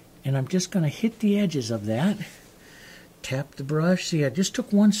 And I'm just going to hit the edges of that. Tap the brush. See, I just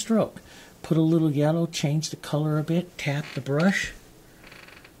took one stroke. Put a little yellow, change the color a bit, tap the brush.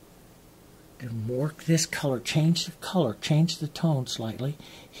 And work this color, change the tone slightly.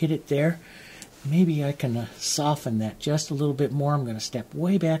 Hit it there. maybe I can soften that just a little bit more. I'm going to step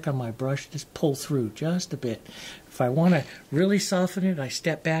way back on my brush, just pull through just a bit. If I want to really soften it, I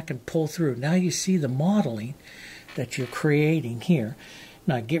step back and pull through. Now you see the modeling that you're creating here.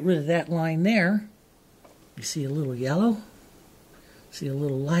 Now get rid of that line there. You see a little yellow? See a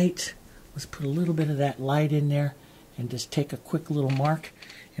little light? Let's put a little bit of that light in there and just take a quick little mark,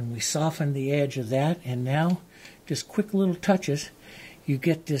 and we soften the edge of that, and now just quick little touches. You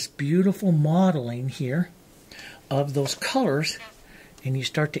get this beautiful modeling here of those colors, and you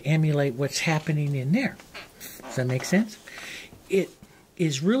start to emulate what's happening in there. Does that make sense? It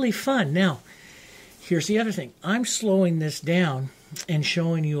is really fun. Now, here's the other thing. I'm slowing this down and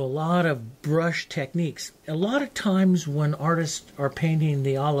showing you a lot of brush techniques. A lot of times when artists are painting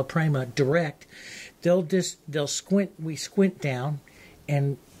the Alla Prima direct, they'll squint down,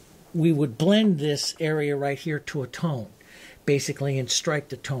 and we would blend this area right here to a tone, basically, and strike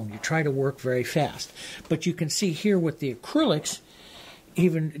the tone. You try to work very fast. But you can see here with the acrylics,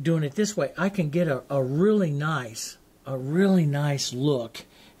 even doing it this way, I can get a really nice look,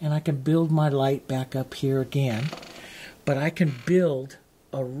 and I can build my light back up here again. But I can build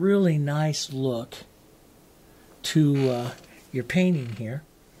a really nice look to your painting here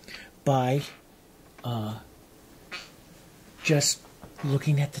by just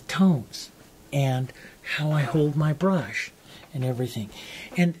looking at the tones and how I hold my brush and everything.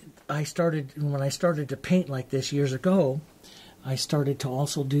 And when I started to paint like this years ago, I started to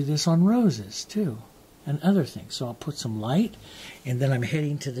also do this on roses too, and other things. So I'll put some light, and then I'm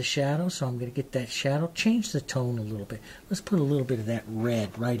heading to the shadow, so I'm going to get that shadow, change the tone a little bit. Let's put a little bit of that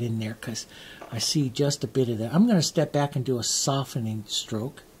red right in there, because I see just a bit of that. I'm going to step back and do a softening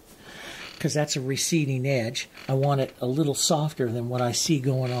stroke, because that's a receding edge. I want it a little softer than what I see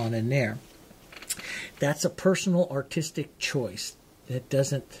going on in there. That's a personal artistic choice.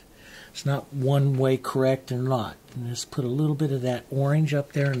 It's not one way correct or not. And just put a little bit of that orange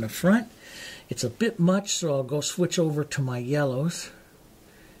up there in the front. It's a bit much, so I'll go switch over to my yellows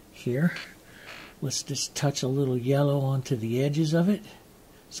here. Let's just touch a little yellow onto the edges of it.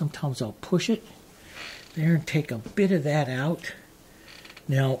 Sometimes I'll push it there and take a bit of that out.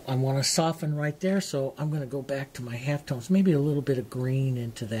 Now I want to soften right there, so I'm going to go back to my halftones, maybe a little bit of green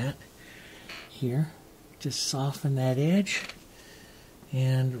into that here. Just soften that edge.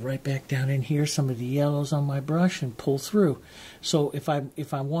 And right back down in here, some of the yellows on my brush, and pull through. So if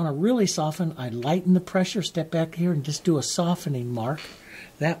I want to really soften, I lighten the pressure, step back here, and just do a softening mark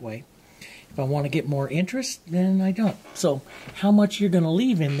that way. If I want to get more interest, then I don't. So how much you're going to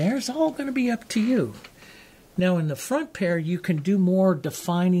leave in there is all going to be up to you. Now in the front pair, you can do more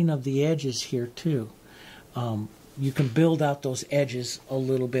defining of the edges here too. You can build out those edges a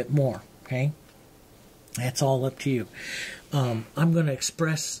little bit more, okay? That's all up to you. I'm going to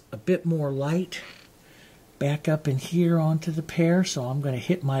express a bit more light back up in here onto the pear, so I'm going to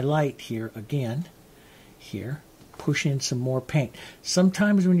hit my light here again. Here, push in some more paint.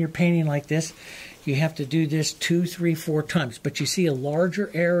 Sometimes when you're painting like this, you have to do this 2, 3, 4 times, but you see a larger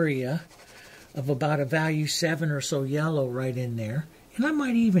area of about a value 7 or so yellow right in there. And I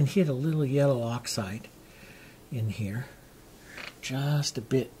might even hit a little yellow oxide in here. Just a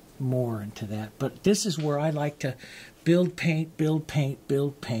bit more into that. But this is where I like to build paint, build paint,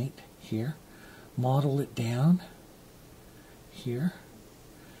 build paint here. Model it down here.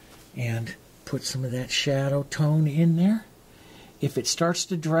 And put some of that shadow tone in there. If it starts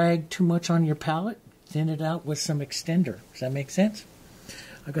to drag too much on your palette, thin it out with some extender. Does that make sense?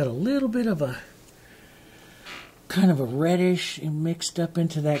 I've got a little bit of a kind of a reddish mixed up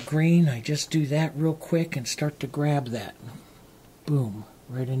into that green. I just do that real quick and start to grab that. Boom.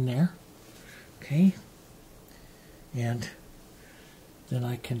 Right in there. Okay. And then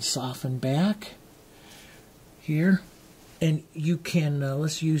I can soften back here. And you can,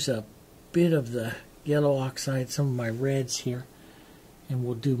 let's use a bit of the yellow oxide, some of my reds here. And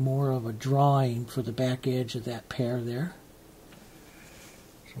we'll do more of a drawing for the back edge of that pear there.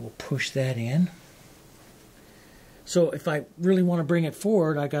 So we'll push that in. So if I really want to bring it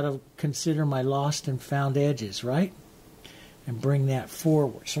forward, I got to consider my lost and found edges, right? And bring that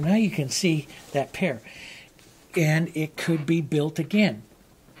forward. So now you can see that pear. And it could be built again.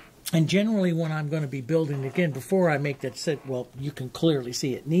 And generally when I'm going to be building again, before I make that set, well, you can clearly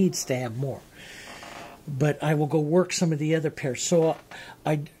see it needs to have more. But I will go work some of the other pears. So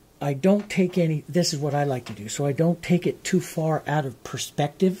I don't take any, this is what I like to do, so I don't take it too far out of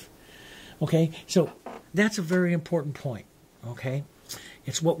perspective. Okay, so that's a very important point. Okay,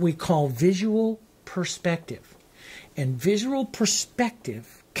 it's what we call visual perspective. And visual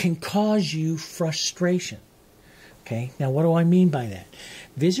perspective can cause you frustration. Okay, now what do I mean by that?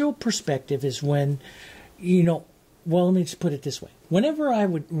 Visual perspective is when, well, let me just put it this way.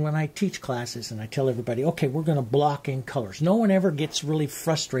 When I teach classes and I tell everybody, okay, we're going to block in colors. No one ever gets really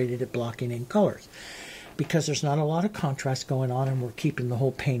frustrated at blocking in colors because there's not a lot of contrast going on and we're keeping the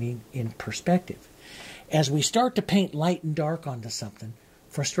whole painting in perspective. As we start to paint light and dark onto something,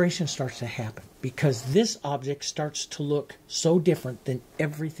 frustration starts to happen because this object starts to look so different than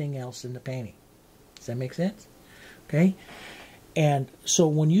everything else in the painting. Does that make sense? Okay? And so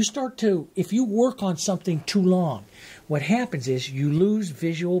when you if you work on something too long, what happens is you lose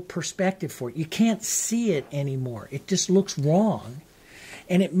visual perspective for it. You can't see it anymore. It just looks wrong.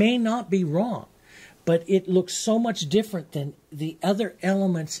 And it may not be wrong, but it looks so much different than the other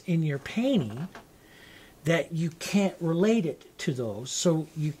elements in your painting that you can't relate it to those, so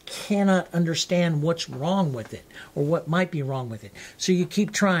you cannot understand what's wrong with it or what might be wrong with it. So you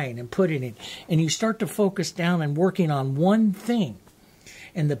keep trying and putting it, and you start to focus down and working on one thing.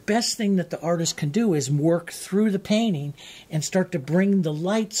 And the best thing that the artist can do is work through the painting and start to bring the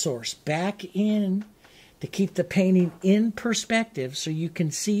light source back in to keep the painting in perspective so you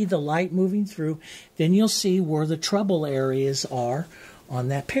can see the light moving through. Then you'll see where the trouble areas are on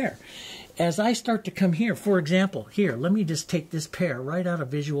that pear. As I start to come here, for example, here, let me just take this pear right out of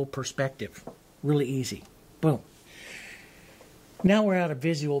visual perspective. Really easy. Boom. Now we're out of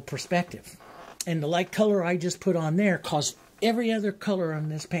visual perspective. And the light color I just put on there caused every other color on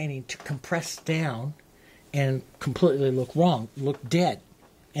this painting to compress down and completely look wrong, look dead.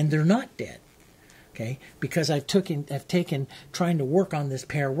 And they're not dead. Okay? Because I've taken trying to work on this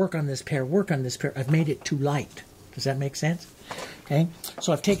pear, I've made it too light. Does that make sense? Okay,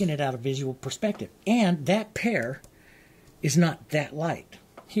 so I've taken it out of visual perspective. And that pear is not that light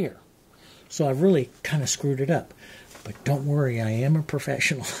here. So I've really kind of screwed it up. But don't worry, I am a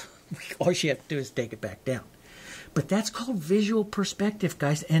professional. All you have to do is take it back down. But that's called visual perspective,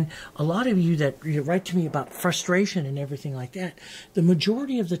 guys. And a lot of you that write to me about frustration and everything like that, the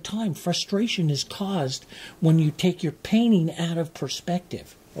majority of the time, frustration is caused when you take your painting out of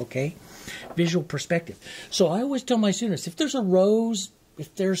perspective. Okay? Visual perspective. So I always tell my students, if there's a rose,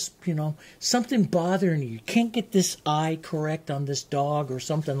 if there's, something bothering you, you can't get this eye correct on this dog or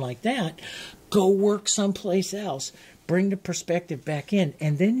something like that, go work someplace else. Bring the perspective back in,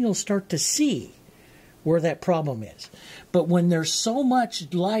 and then you'll start to see where that problem is. But when there's so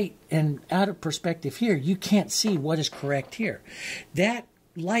much light and out of perspective here, you can't see what is correct here. That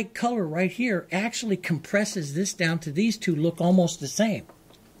light color right here actually compresses this down to these two look almost the same.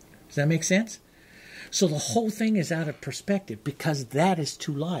 Does that make sense? So the whole thing is out of perspective because that is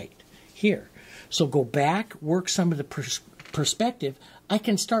too light here. So go back, work some of the perspective. I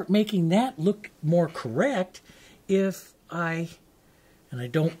can start making that look more correct if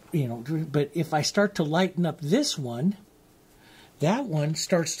but if I start to lighten up this one, that one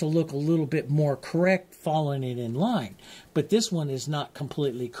starts to look a little bit more correct, following it in line. But this one is not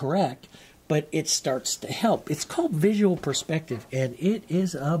completely correct, but it starts to help. It's called visual perspective, and it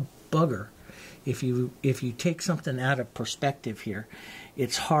is a bugger. If you take something out of perspective here,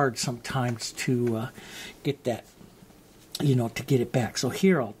 it's hard sometimes to get that, to get it back. So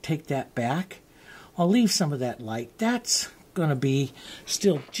here I'll take that back. I'll leave some of that light. That's going to be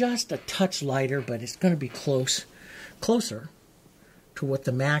still just a touch lighter, but it's going to be closer to what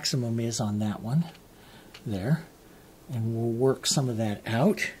the maximum is on that one there. And we'll work some of that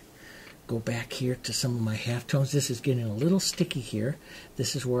out. Go back here to some of my halftones. This is getting a little sticky here.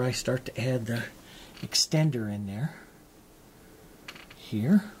 This is where I start to add the extender in there.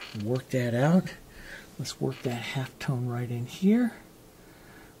 Here, work that out. Let's work that halftone right in here.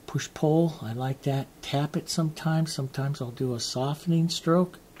 Push pull, I like that. Tap it sometimes. Sometimes I'll do a softening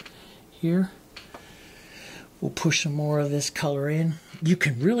stroke here. We'll push some more of this color in. You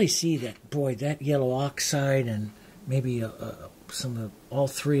can really see that, boy, that yellow oxide and maybe all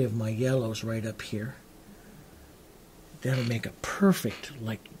three of my yellows right up here. That'll make a perfect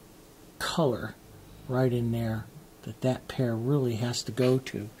color right in there that pear really has to go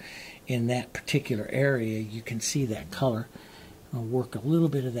to in that particular area. You can see that color. I'll work a little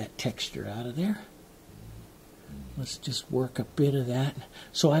bit of that texture out of there. Let's just work a bit of that.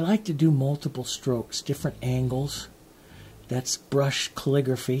 So I like to do multiple strokes, different angles. That's brush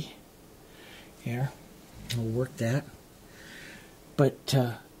calligraphy. Here, I'll work that. But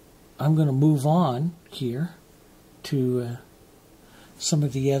I'm going to move on here to some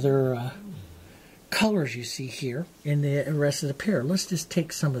of the other colors you see here in the rest of the pear. Let's just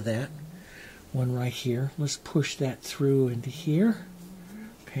take some of that one right here. Let's push that through into here.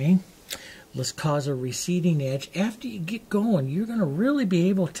 Okay. Let's cause a receding edge. After you get going, you're going to really be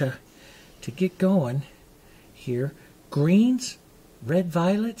able to get going here, greens, red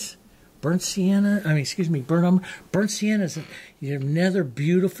violets, burnt sienna, burnt sienna is another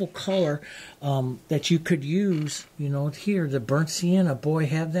beautiful color that you could use, you know, here, the burnt sienna. Boy,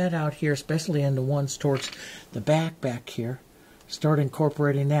 have that out here, especially in the ones towards the back here. Start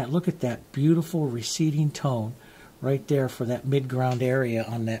incorporating that. Look at that beautiful receding tone right there for that mid-ground area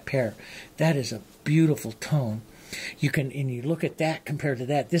on that pear. That is a beautiful tone. You can, and you look at that compared to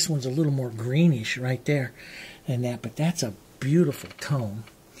that, this one's a little more greenish right there than that, but that's a beautiful tone.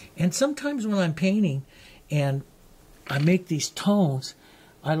 And sometimes when I'm painting and I make these tones,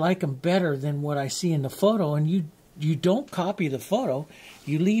 I like them better than what I see in the photo. And you don't copy the photo.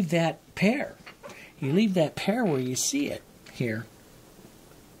 You leave that pear. You leave that pear where you see it here.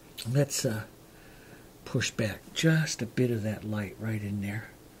 Let's push back just a bit of that light right in there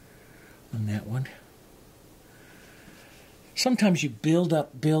on that one. Sometimes you build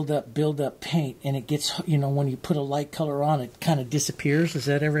up paint, and it gets, you know, when you put a light color on, it kind of disappears. Does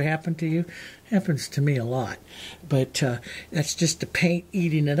that ever happen to you? Happens to me a lot. But that's just the paint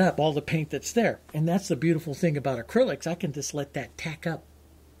eating it up, all the paint that's there. And that's the beautiful thing about acrylics. I can just let that tack up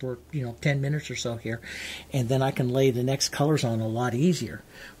for, you know, 10 minutes or so here, and then I can lay the next colors on a lot easier.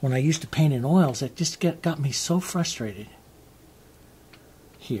 When I used to paint in oils, it just got me so frustrated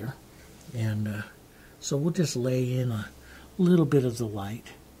here. And so we'll just lay in a little bit of the light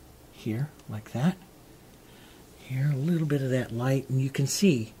here, like that. Here, a little bit of that light, and you can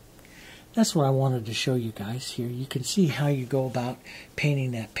see, that's what I wanted to show you guys here. You can see how you go about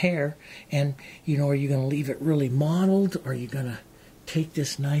painting that pear, and, you know, are you going to leave it really mottled, or are you going to take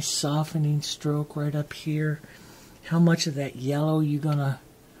this nice softening stroke right up here? How much of that yellow you going to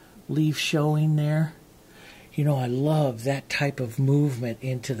leave showing there? You know, I love that type of movement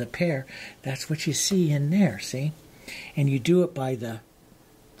into the pear. That's what you see in there, see? And you do it by the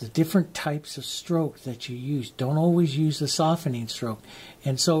different types of stroke that you use. Don't always use the softening stroke.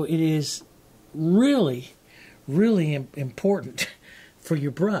 And so it is really, really important for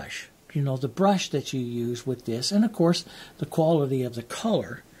your brush. You know, the brush that you use with this, and of course the quality of the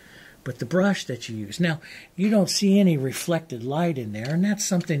color, but the brush that you use. Now, you don't see any reflected light in there, and that's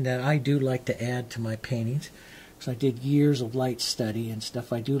something that I do like to add to my paintings. So I did years of light study and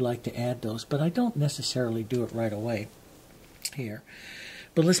stuff. I do like to add those, but I don't necessarily do it right away here.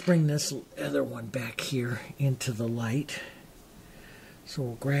 But let's bring this other one back here into the light. So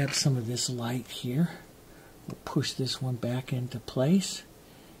we'll grab some of this light here. We'll push this one back into place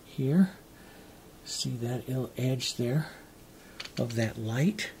here. See that edge there of that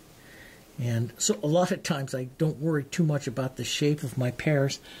light. And so a lot of times I don't worry too much about the shape of my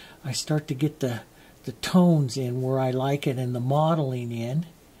pears. I start to get the tones in where I like it, and the modeling in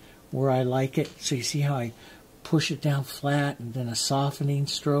where I like it. So you see how I push it down flat and then a softening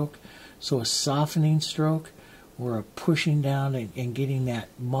stroke. So a softening stroke or a pushing down and getting that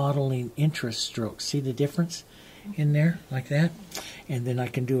modeling interest stroke. See the difference in there like that? And then I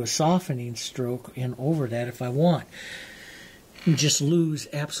can do a softening stroke in over that if I want. You just lose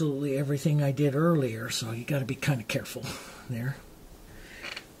absolutely everything I did earlier, so you got to be kind of careful there.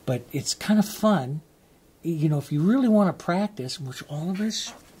 But it's kind of fun. You know, if you really want to practice, which all of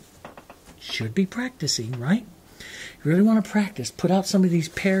us should be practicing, right? You really want to practice, put out some of these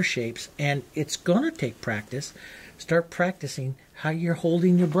pear shapes, and it's going to take practice. Start practicing how you're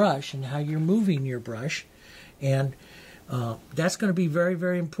holding your brush and how you're moving your brush, and that's going to be very,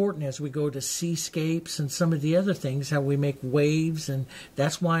 very important as we go to seascapes and some of the other things, how we make waves, and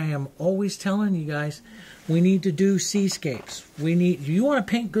that's why I'm always telling you guys, we need to do seascapes. You want to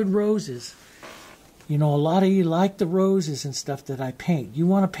paint good roses. You know, a lot of you like the roses and stuff that I paint. You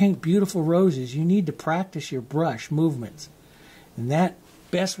want to paint beautiful roses, you need to practice your brush movements. And that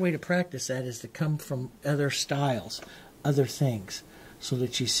best way to practice that is to come from other styles, other things, so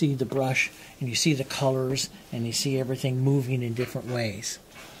that you see the brush and you see the colors and you see everything moving in different ways.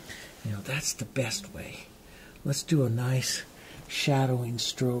 You know, that's the best way. Let's do a nice shadowing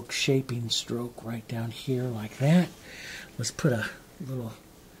stroke, shaping stroke right down here like that. Let's put a little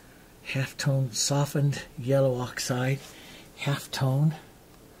half-tone softened yellow oxide, half-tone,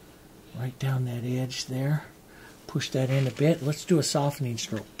 right down that edge there. Push that in a bit. Let's do a softening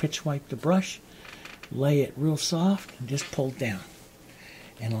stroke. Pitch wipe the brush, lay it real soft, and just pull down.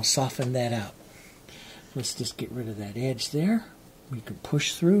 And I'll soften that out. Let's just get rid of that edge there. We can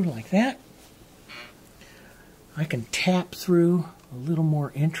push through like that. I can tap through a little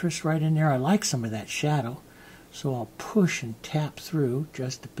more interest right in there. I like some of that shadow, so I'll push and tap through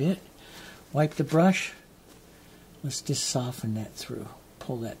just a bit. Wipe the brush. Let's just soften that through.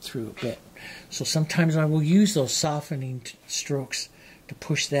 Pull that through a bit. So sometimes I will use those softening strokes to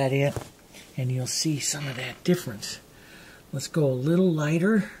push that in. and you'll see some of that difference. Let's go a little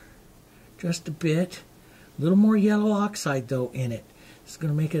lighter, just a bit. A little more yellow oxide though in it. It's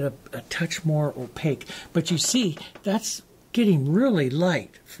going to make it a touch more opaque. But you see, that's getting really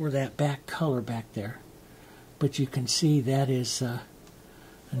light for that back color back there. But you can see that is a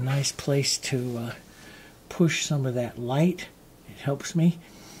nice place to push some of that light. It helps me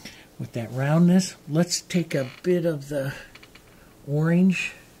with that roundness. Let's take a bit of the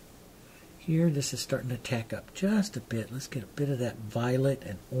orange here. This is starting to tack up just a bit. Let's get a bit of that violet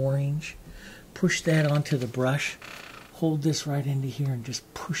and orange. Push that onto the brush. Hold this right into here and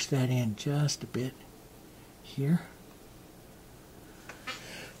just push that in just a bit here.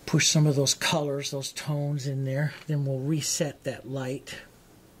 Push some of those colors, those tones in there. Then we'll reset that light.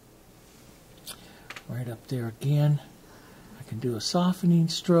 Right up there again. I can do a softening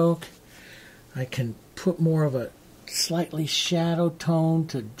stroke. I can put more of a slightly shadow tone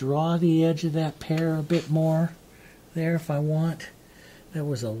to draw the edge of that pear a bit more there if I want. That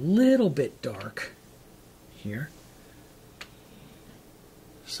was a little bit dark here.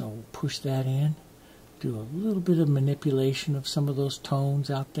 So we'll push that in. Do a little bit of manipulation of some of those tones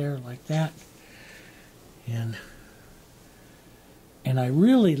out there like that. And I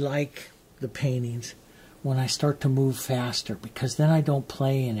really like the paintings when I start to move faster, because then I don't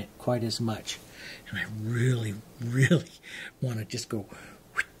play in it quite as much. And I really, really want to just go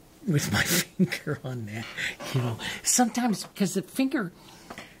with my finger on that. You know, sometimes, because the finger,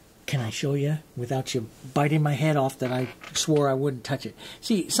 can I show you without you biting my head off that I swore I wouldn't touch it?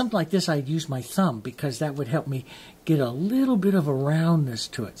 See, something like this I'd use my thumb, because that would help me get a little bit of a roundness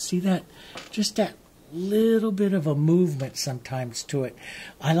to it. See that? Just that little bit of a movement sometimes to it.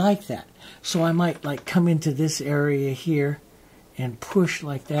 I like that. So I might like come into this area here and push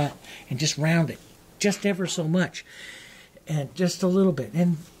like that and just round it just ever so much and just a little bit.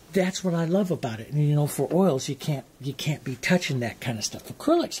 And that's what I love about it. And you know, for oils you can't be touching that kind of stuff.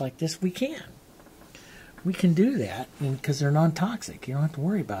 Acrylics like this we can do that, because they're non-toxic. You don't have to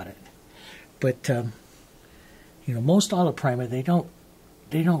worry about it. But you know, most Alla Prima, they don't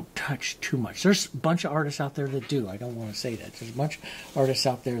touch too much. There's a bunch of artists out there that do. I don't want to say that. There's a bunch of artists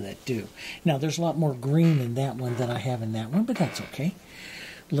out there that do. Now, there's a lot more green in that one than I have in that one, but that's okay.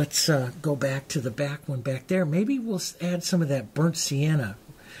 Let's go back to the back one back there. Maybe we'll add some of that burnt sienna.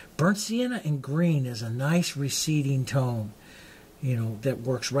 Burnt sienna and green is a nice receding tone, you know, that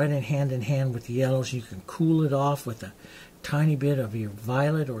works right in hand with the yellows. You can cool it off with a tiny bit of your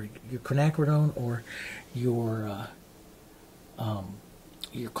violet or your quinacridone or your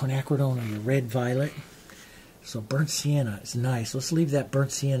quinacridone or your red violet. So burnt sienna is nice. Let's leave that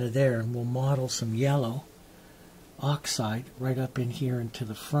burnt sienna there, and we'll model some yellow oxide right up in here into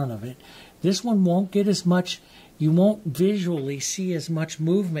the front of it. This one won't get as much, you won't visually see as much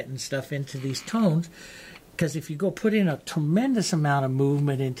movement and stuff into these tones, because if you go put in a tremendous amount of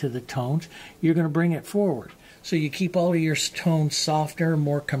movement into the tones, you're going to bring it forward. So you keep all of your tones softer,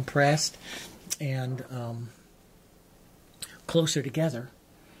 more compressed, and closer together,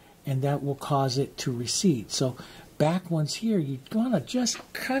 and that will cause it to recede. So back ones here, you want to just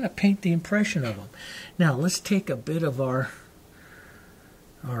kind of paint the impression of them. Now let's take a bit of our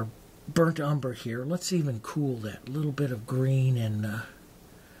burnt umber here. Let's even cool that little bit of green and a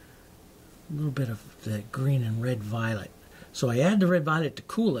little bit of the green and red violet. So I add the red violet to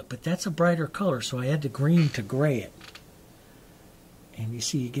cool it, but that's a brighter color, so I add the green to gray it. And you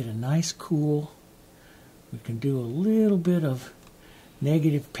see you get a nice cool. We can do a little bit of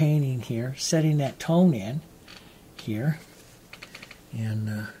negative painting here, setting that tone in here.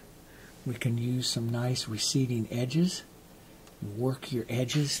 And we can use some nice receding edges. Work your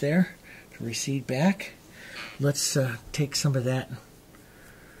edges there to recede back. Let's take some of that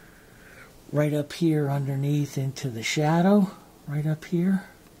right up here underneath into the shadow, right up here,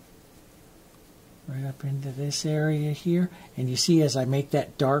 right up into this area here. And you see as I make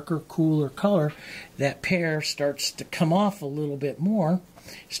that darker, cooler color, that pear starts to come off a little bit more.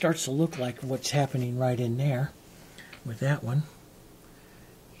 It starts to look like what's happening right in there with that one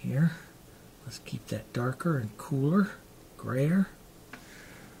here. Let's keep that darker and cooler, grayer,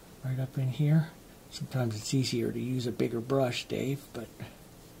 right up in here. Sometimes it's easier to use a bigger brush, Dave, but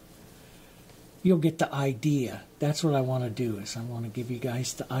you'll get the idea. That's what I want to do, is I want to give you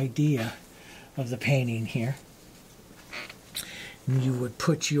guys the idea of the painting here. And you would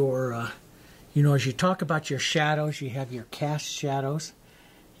put your, you know, as you talk about your shadows, you have your cast shadows.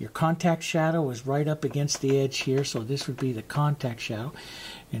 Your contact shadow is right up against the edge here, so this would be the contact shadow.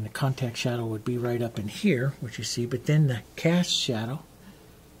 And the contact shadow would be right up in here, which you see. But then the cast shadow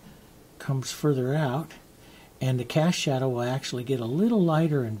comes further out, and the cast shadow will actually get a little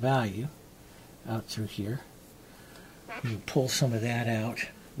lighter in value. out through here. You pull some of that out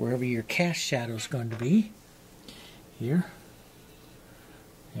wherever your cast shadow is going to be. Here.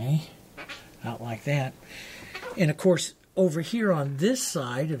 Okay. Out like that. And of course, over here on this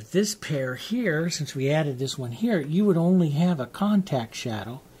side of this pair here, since we added this one here, you would only have a contact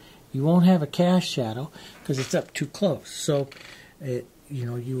shadow. You won't have a cast shadow because it's up too close. So,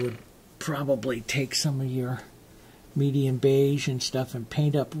 you would probably take some of your medium beige and stuff and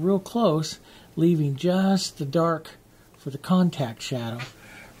paint up real close, leaving just the dark for the contact shadow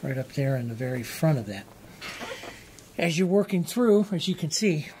right up there in the very front of that. As you're working through, as you can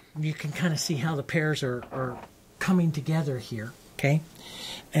see, you can kind of see how the pairs are coming together here, okay?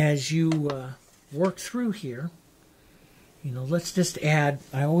 As you work through here, let's just add,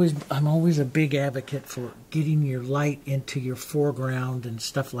 I'm always a big advocate for getting your light into your foreground and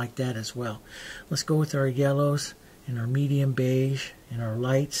stuff like that as well. Let's go with our yellows and our medium beige and our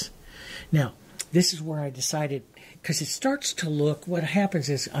lights. Now, this is where I decided, because it starts to look, what happens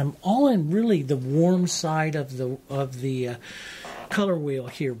is I'm all in really the warm side of the color wheel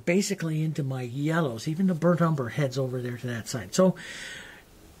here, basically into my yellows. Even the burnt umber heads over there to that side. So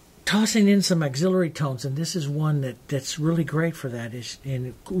tossing in some auxiliary tones, and this is one that's really great for that, and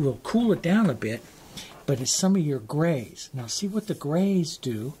it will cool it down a bit, but it's some of your grays. Now see what the grays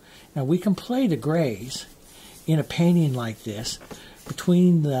do. Now we can play the grays in a painting like this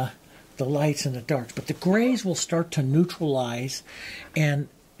between the lights and the darks, but the grays will start to neutralize. And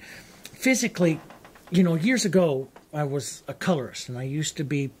physically, years ago I was a colorist, and I used to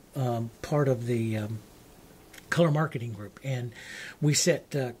be part of the color marketing group, and we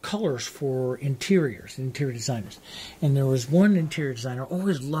set colors for interior designers. And there was one interior designer,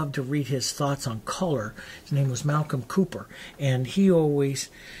 always loved to read his thoughts on color. His name was Malcolm Cooper, and he always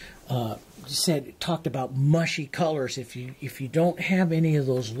talked about mushy colors. If you don't have any of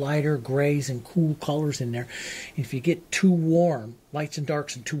those lighter grays and cool colors in there, if you get too warm, lights and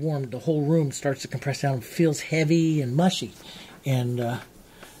darks and too warm, the whole room starts to compress down and feels heavy and mushy. And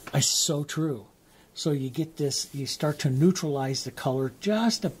it's so true. So you get this, you start to neutralize the color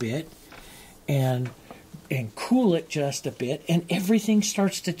just a bit and cool it just a bit, and everything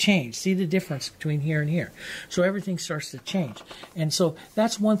starts to change. See the difference between here and here? So everything starts to change. And so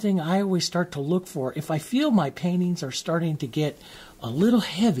that's one thing I always start to look for. If I feel my paintings are starting to get a little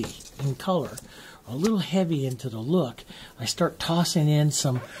heavy in color, a little heavy into the look, I start tossing in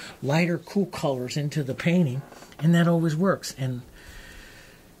some lighter, cool colors into the painting, and that always works. And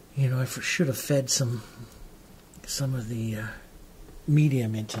I should have fed some of the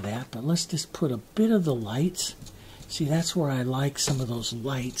medium into that, but let's just put a bit of the lights. See, that's where I like some of those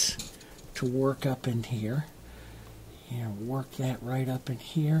lights to work up in here. Work that right up in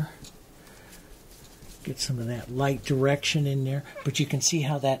here. Get some of that light direction in there, but you can see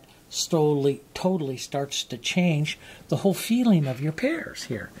how that totally starts to change the whole feeling of your pears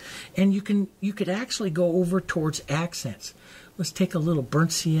here. And you could actually go over towards accents. Let's take a little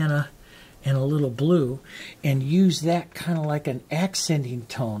burnt sienna and a little blue and use that kind of like an accenting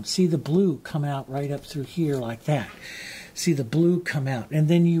tone. See the blue come out right up through here like that. See the blue come out. And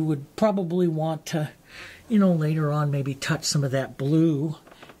then you would probably want to, later on maybe touch some of that blue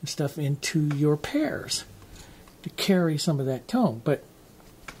and stuff into your pears to carry some of that tone. But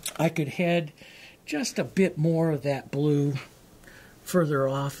I could head just a bit more of that blue further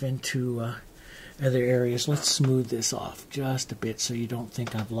off into other areas. Let's smooth this off just a bit so you don't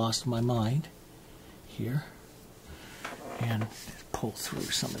think I've lost my mind here. And pull through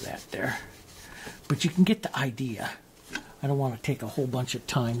some of that there. But you can get the idea. I don't want to take a whole bunch of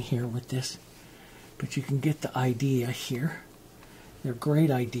time here with this, but you can get the idea here. They're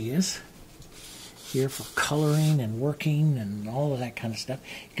great ideas here for coloring and working and all of that kind of stuff.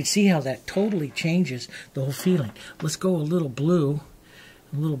 You can see how that totally changes the whole feeling. Let's go a little blue,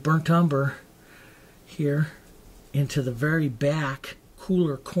 a little burnt umber here into the very back,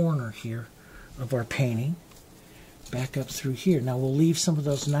 cooler corner here of our painting. Back up through here. Now we'll leave some of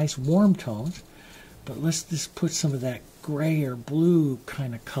those nice warm tones, but let's just put some of that gray or blue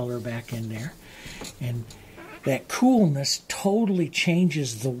kind of color back in there. And that coolness totally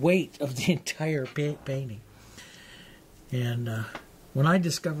changes the weight of the entire painting. And when I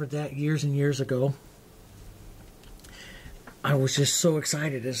discovered that years and years ago, I was just so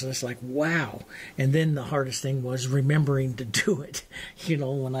excited. It's just like, wow. And then the hardest thing was remembering to do it.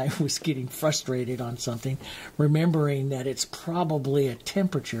 When I was getting frustrated on something, remembering that it's probably a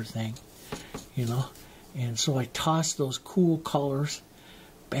temperature thing, And so I tossed those cool colors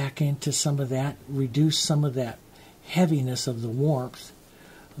back into some of that, reduce some of that heaviness of the warmth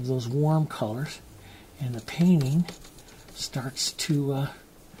of those warm colors, and the painting starts to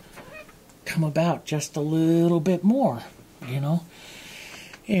come about just a little bit more, and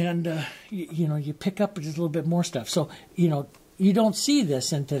you pick up just a little bit more stuff. So you don't see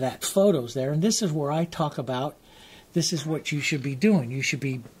this into that photos there, and this is where I talk about this is what you should be doing. You should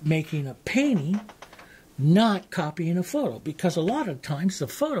be making a painting, not copying a photo, because a lot of times the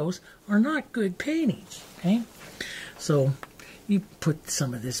photos are not good paintings. Okay, so you put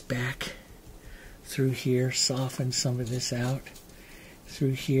some of this back through here, soften some of this out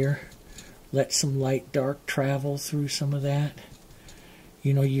through here, let some light dark travel through some of that.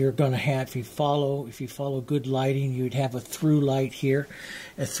 You're going to have, if you follow good lighting, you'd have a through light here,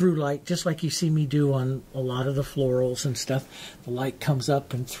 a through light, just like you see me do on a lot of the florals and stuff. The light comes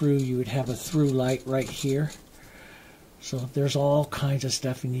up and through, you would have a through light right here. So there's all kinds of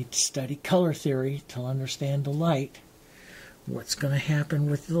stuff. You need to study color theory to understand the light. What's going to happen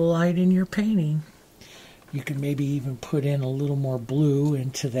with the light in your painting. You can maybe even put in a little more blue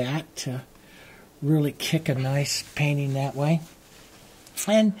into that to really kick a nice painting that way.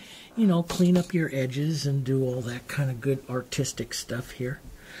 And, clean up your edges and do all that kind of good artistic stuff here.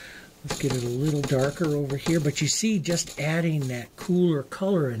 Let's get it a little darker over here. But you see, just adding that cooler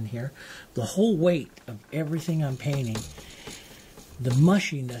color in here, the whole weight of everything I'm painting, the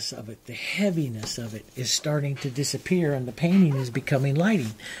mushiness of it, the heaviness of it is starting to disappear, and the painting is becoming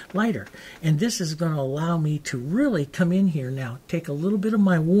lighter. And this is going to allow me to really come in here now, take a little bit of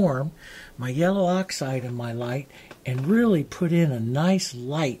my warm, my yellow oxide and my light, and really put in a nice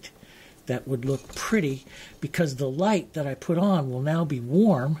light that would look pretty, because the light that I put on will now be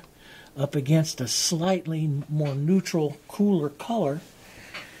warm up against a slightly more neutral, cooler color,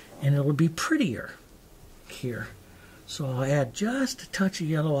 and it'll be prettier here. So I'll add just a touch of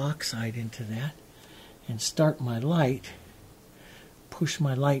yellow oxide into that and start my light, push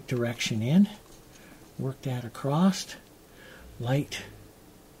my light direction in, work that across, light,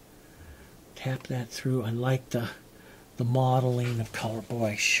 tap that through. I like the modeling of color.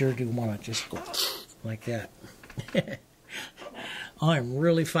 Boy, I sure do want to just go like that. I'm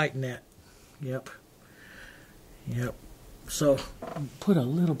really fighting that. Yep. So put a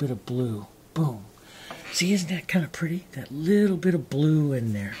little bit of blue. Boom. See, isn't that kind of pretty? That little bit of blue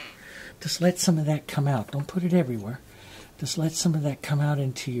in there. Just let some of that come out. Don't put it everywhere. Just let some of that come out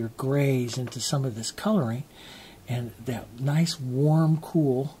into your grays, into some of this coloring. And that nice, warm,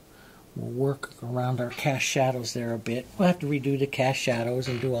 cool will work around our cast shadows there a bit. We'll have to redo the cast shadows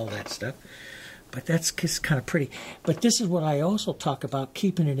and do all that stuff. But that's just kind of pretty. But this is what I also talk about,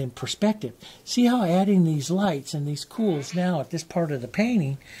 keeping it in perspective. See how adding these lights and these cools now at this part of the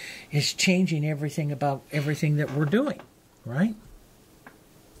painting is changing everything about everything that we're doing, right?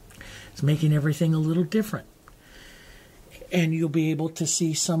 It's making everything a little different. And you'll be able to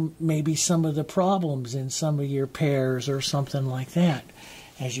see maybe some of the problems in some of your pears or something like that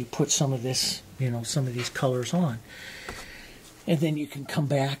as you put some of this, some of these colors on. And then you can come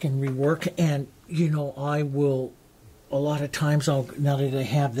back and rework. And, I will, a lot of times, now that I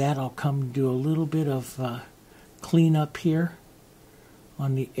have that, I'll come and do a little bit of clean up here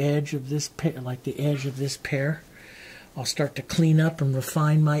on the edge of this pear, like the edge of this pear. I'll start to clean up and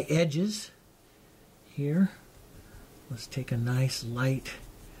refine my edges here. Let's take a nice light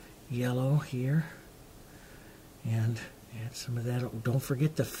yellow here and add some of that. Don't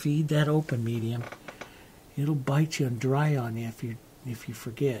forget to feed that open medium. It'll bite you and dry on you if you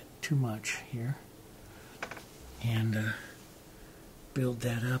forget too much here. And build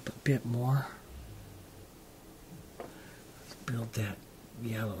that up a bit more. Let's build that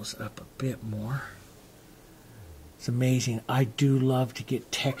yellows up a bit more. It's amazing. I do love to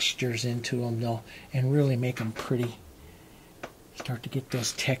get textures into them though, and really make them pretty. Start to get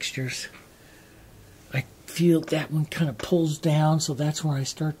those textures. I feel that one kind of pulls down, so that's where I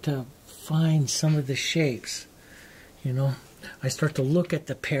start to find some of the shapes. I start to look at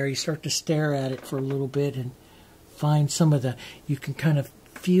the pear, you start to stare at it for a little bit and find some of you can kind of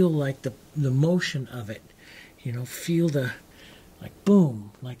feel like the motion of it. Feel like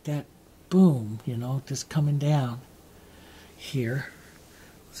boom, like that boom, just coming down here.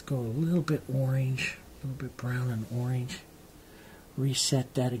 Let's go a little bit orange, a little bit brown and orange.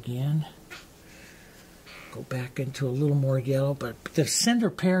 Reset that again. Go back into a little more yellow, but the center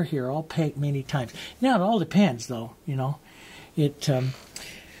pear here I'll paint many times. Now it all depends though,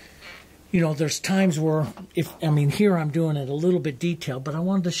 there's times where here I'm doing it a little bit detailed, but I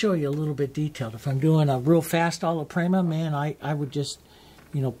wanted to show you a little bit detailed. If I'm doing a real fast Alla Prima, man, I would just,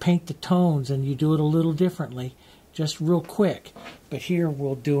 paint the tones and you do it a little differently, just real quick. But here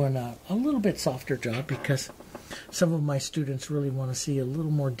we're doing a little bit softer job because some of my students really want to see a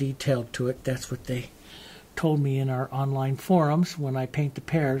little more detailed to it. That's what they told me in our online forums, when I paint the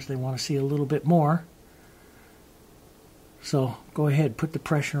pears, they want to see a little bit more. So go ahead, put the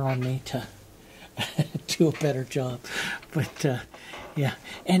pressure on me to do a better job. But yeah,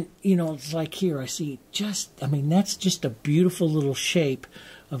 and you know, it's like here I see I mean, that's just a beautiful little shape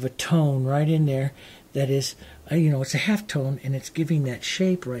of a tone right in there that is, you know, it's a half tone and it's giving that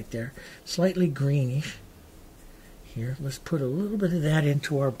shape right there, slightly greenish. Here, let's put a little bit of that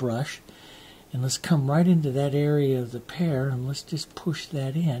into our brush and let's come right into that area of the pear and let's just push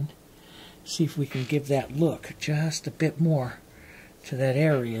that in. See if we can give that look just a bit more to that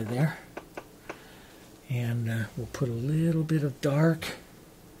area there. And we'll put a little bit of dark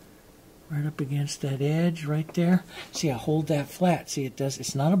right up against that edge right there. See, I hold that flat. See,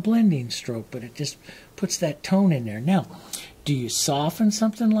 it's not a blending stroke, but it just puts that tone in there. Now, do you soften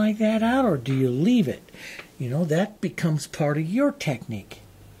something like that out or do you leave it? You know, that becomes part of your technique.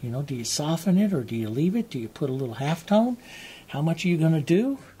 You know, do you soften it or do you leave it? Do you put a little halftone? How much are you going to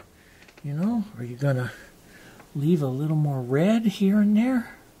do? You know, are you going to leave a little more red here and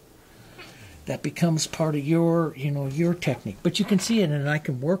there? That becomes part of your, you know, your technique. But you can see it, and I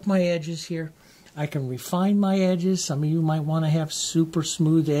can work my edges here. I can refine my edges. Some of you might want to have super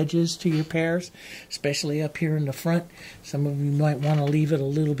smooth edges to your pears, especially up here in the front. Some of you might want to leave it a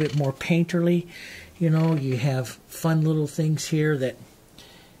little bit more painterly. You know, you have fun little things here that,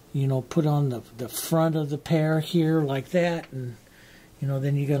 you know, put on the front of the pear here like that, and you know,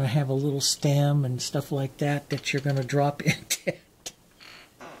 then you're going to have a little stem and stuff like that that you're going to drop into.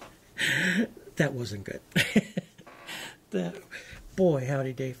 That wasn't good. Boy,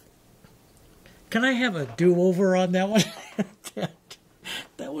 howdy, Dave. Can I have a do-over on that one?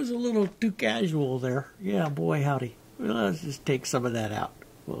 That was a little too casual there. Yeah, boy, howdy. Well, let's just take some of that out.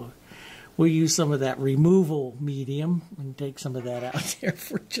 We'll use some of that removal medium and take some of that out there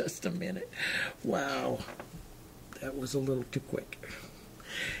for just a minute. Wow, that was a little too quick.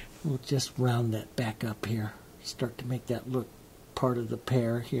 We'll just round that back up here. Start to make that look part of the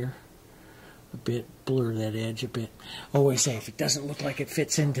pear here. A bit, blur that edge a bit. Always say, if it doesn't look like it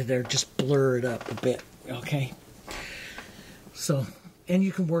fits into there, just blur it up a bit, okay? So, and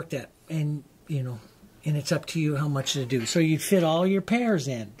you can work that, and, you know, and it's up to you how much to do. So you'd fit all your pears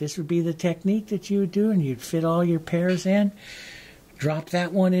in. This would be the technique that you would do, and you'd fit all your pears in. Drop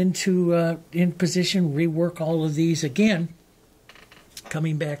that one into in position, rework all of these again,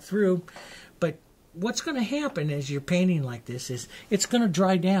 coming back through. But what's going to happen as you're painting like this is it's going to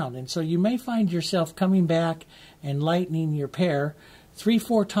dry down, and so you may find yourself coming back and lightening your pear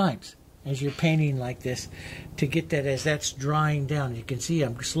 3-4 times as you're painting like this to get that as that's drying down. You can see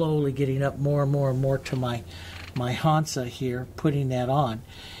I'm slowly getting up more and more and more to my Hansa here, putting that on.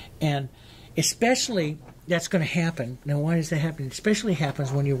 And especially that's going to happen. Now, why does that happen? It especially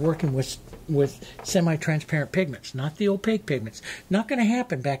happens when you're working with semi-transparent pigments, not the opaque pigments. Not going to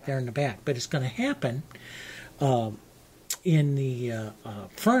happen back there in the back, but it's going to happen in the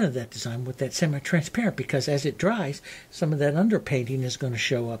front of that design with that semi-transparent, because as it dries, some of that underpainting is going to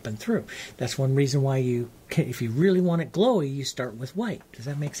show up and through. That's one reason why you can, if you really want it glowy, you start with white. Does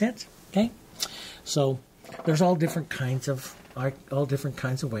that make sense? Okay, so there's all different kinds of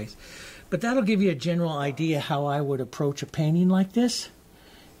ways. But that'll give you a general idea how I would approach a painting like this.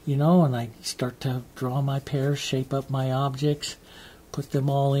 You know, and I start to draw my pears, shape up my objects, put them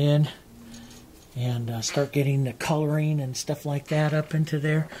all in, and start getting the coloring and stuff like that up into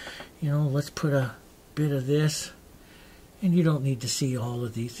there. You know, let's put a bit of this. And you don't need to see all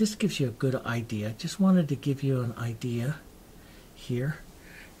of these. This gives you a good idea. Just wanted to give you an idea here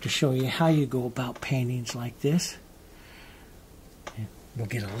to show you how you go about paintings like this. We'll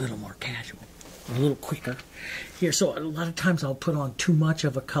get a little more casual, a little quicker here. So a lot of times I'll put on too much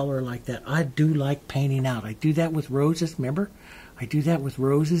of a color like that. I do like painting out. I do that with roses, remember? I do that with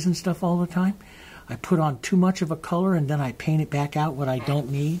roses and stuff all the time. I put on too much of a color and then I paint it back out what I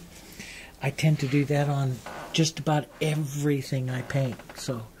don't need. I tend to do that on just about everything I paint.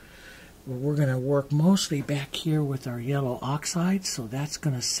 So we're going to work mostly back here with our yellow oxide. So that's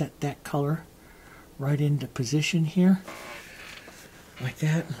going to set that color right into position here. Like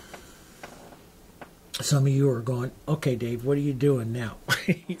that. Some of you are going, okay, Dave, what are you doing now?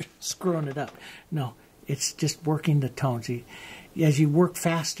 You're screwing it up. No, it's just working the tones. As you work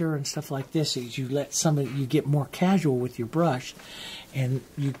faster and stuff like this, as you let you get more casual with your brush, and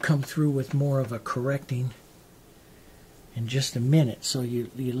you come through with more of a correcting in just a minute. So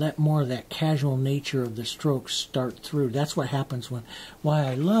you let more of that casual nature of the strokes start through. That's what happens why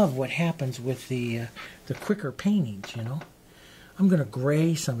I love what happens with the quicker paintings, you know. I'm going to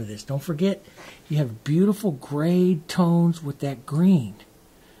gray some of this. Don't forget, you have beautiful gray tones with that green.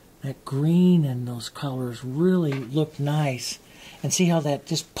 That green and those colors really look nice. And see how that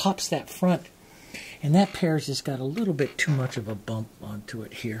just pops that front. And that Pears just got a little bit too much of a bump onto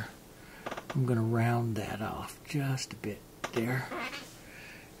it here. I'm going to round that off just a bit there.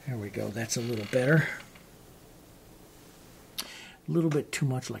 There we go. That's a little better. A little bit too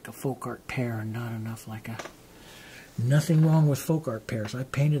much like a folk art pear and not enough like a... Nothing wrong with folk art pears. I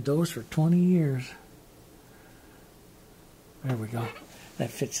painted those for 20 years. There we go. That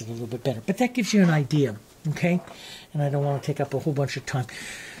fits it a little bit better. But that gives you an idea, okay? And I don't want to take up a whole bunch of time.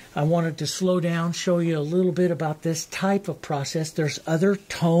 I wanted to slow down, show you a little bit about this type of process. There's other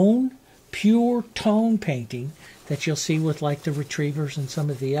tone, pure tone painting that you'll see with like the Retrievers and some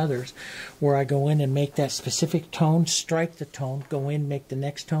of the others, where I go in and make that specific tone, strike the tone, go in, make the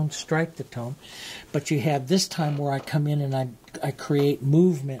next tone, strike the tone. But you have this time where I come in and I create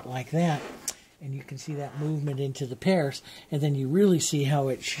movement like that, and you can see that movement into the Pears, and then you really see how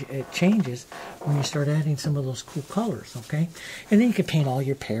it changes when you start adding some of those cool colors, okay? And then you can paint all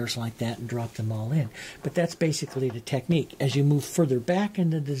your Pears like that and drop them all in. But that's basically the technique. As you move further back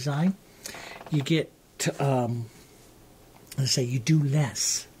in the design, you get to, let's say you do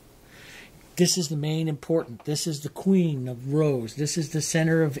less. This is the main important. This is the queen of rose. This is the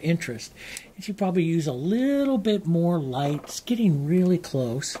center of interest. And you probably use a little bit more light. It's getting really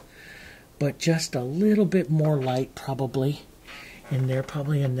close, but just a little bit more light probably in there,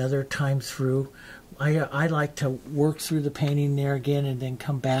 probably another time through. I like to work through the painting there again and then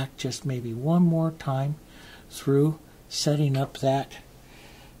come back just maybe one more time through, setting up that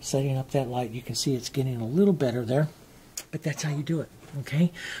light. You can see it's getting a little better there, but that's how you do it,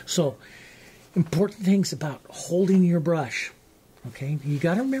 okay? So important things about holding your brush. Okay, you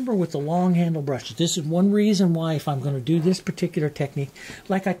got to remember with the long handle brushes, this is one reason why if I'm going to do this particular technique,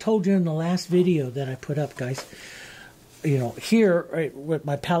 like I told you in the last video that I put up, guys, you know, here, right,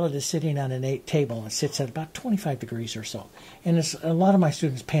 my palette is sitting on an 8 table. It sits at about 25 degrees or so. And it's, a lot of my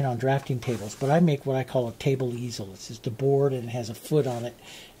students paint on drafting tables, but I make what I call a table easel. It's just a board and it has a foot on it,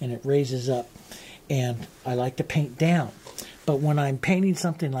 and it raises up. And I like to paint down. But when I'm painting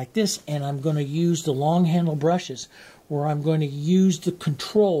something like this, and I'm going to use the long handle brushes, where I'm going to use the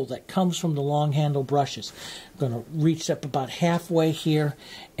control that comes from the long handle brushes. I'm going to reach up about halfway here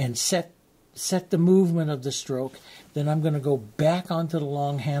and set the movement of the stroke. Then I'm going to go back onto the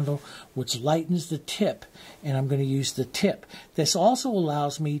long handle, which lightens the tip, and I'm going to use the tip. This also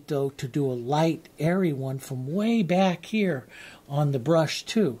allows me, though, to do a light, airy one from way back here on the brush,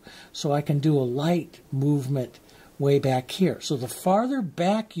 too. So I can do a light movement way back here. So the farther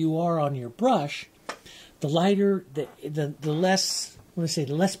back you are on your brush, the lighter, the less, let's say,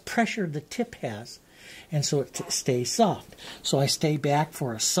 the less pressure the tip has, and so it stays soft. So I stay back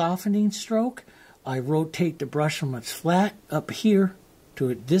for a softening stroke. I rotate the brush from its flat up here to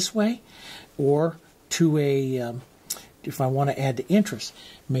it this way, or to a, if I want to add the interest,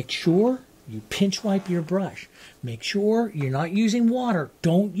 make sure you pinch wipe your brush. Make sure you're not using water.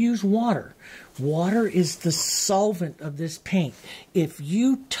 Don't use water. Water is the solvent of this paint. If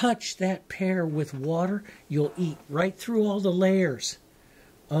you touch that pear with water, you'll eat right through all the layers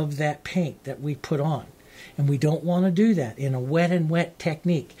of that paint that we put on. And we don't want to do that in a wet and wet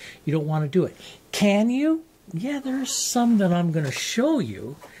technique. You don't want to do it. Can you? Yeah, there's some that I'm going to show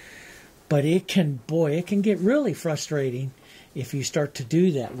you. But it can, boy, it can get really frustrating if you start to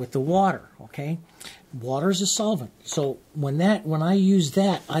do that with the water, okay? Water is a solvent. So when I use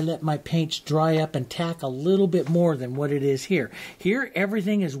that, I let my paints dry up and tack a little bit more than what it is here. Here,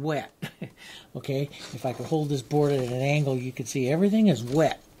 everything is wet, okay? If I could hold this board at an angle, you can see everything is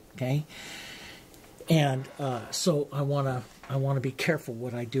wet, okay? And so I want to be careful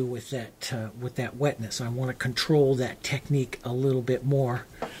what I do with that wetness. I want to control that technique a little bit more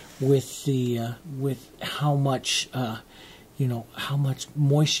with how much how much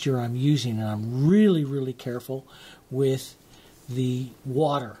moisture I'm using, and I'm really, really careful with the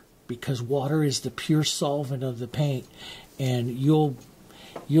water, because water is the pure solvent of the paint, and you'll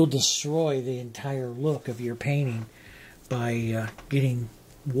destroy the entire look of your painting by getting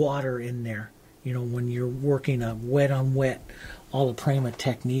water in there. You know, when you're working a wet on wet Alla Prima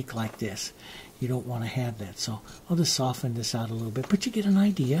technique like this, you don't want to have that. So I'll just soften this out a little bit, but you get an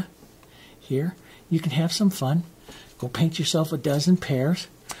idea here. You can have some fun. Go paint yourself a dozen Pears.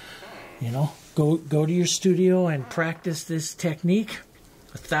 You know, go to your studio and practice this technique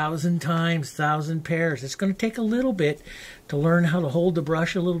 1,000 times, 1,000 Pears. It's going to take a little bit to learn how to hold the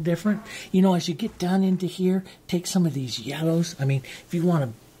brush a little different. You know, as you get down into here, take some of these yellows. I mean, if you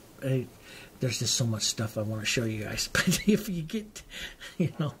want to, there's just so much stuff I want to show you guys. But if you get,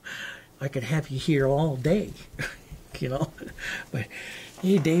 you know, I could have you here all day. you know. But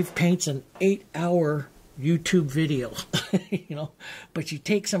hey, Dave paints an 8-hour YouTube video, you know. But you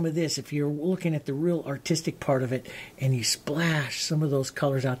take some of this, if you're looking at the real artistic part of it, and you splash some of those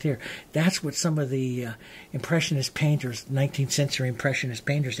colors out there. That's what some of the Impressionist painters, 19th century Impressionist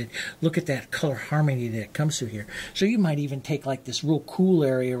painters did. Look at that color harmony that comes through here. So you might even take like this real cool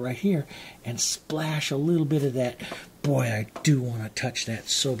area right here and splash a little bit of that. Boy, I do want to touch that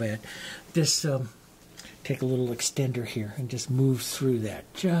so bad. This, take a little extender here and just move through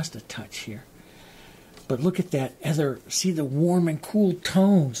that. Just a touch here. But look at that other, see the warm and cool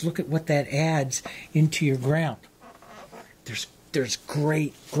tones. Look at what that adds into your ground. There's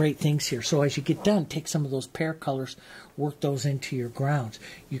great things here. So as you get done, take some of those pear colors, work those into your grounds.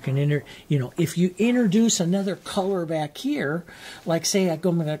 You can if you introduce another color back here, like say I'm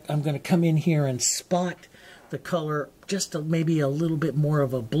going to come in here and spot the color just maybe a little bit more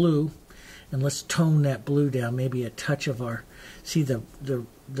of a blue, and let's tone that blue down, maybe a touch of our, see the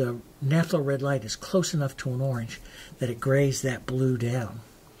naphtha red light is close enough to an orange that it grays that blue down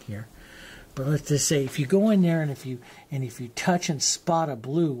here. But let's just say if you go in there and if you touch and spot a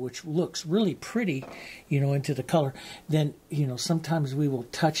blue, which looks really pretty, you know, into the color, then, you know, sometimes we will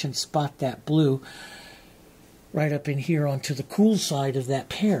touch and spot that blue right up in here onto the cool side of that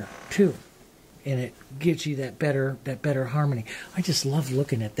pear too. And it gives you that better harmony. I just love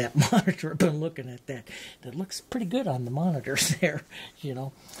looking at that monitor. I've been looking at that. That looks pretty good on the monitors there, you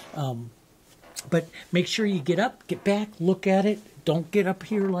know. But make sure you get up, get back, look at it. Don't get up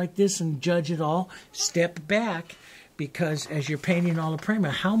here like this and judge it all. Step back, because as you're painting Alla Prima,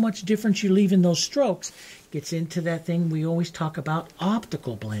 how much difference you leave in those strokes gets into that thing we always talk about,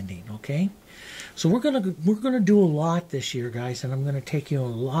 optical blending, okay? So we're gonna do a lot this year, guys, and I'm gonna take you in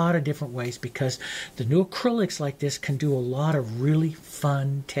a lot of different ways, because the new acrylics like this can do a lot of really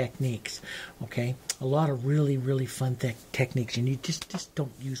fun techniques. Okay, a lot of really fun techniques, and you just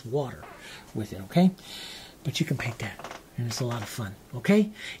don't use water with it. Okay, but you can paint that, and it's a lot of fun.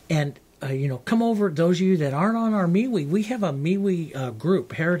 Okay, and you know, come over. Those of you that aren't on our MeWe, we have a MeWe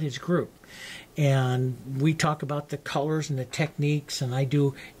group, Heritage group. And we talk about the colors and the techniques, and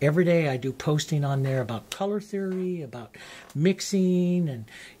every day I do posting on there about color theory, about mixing, and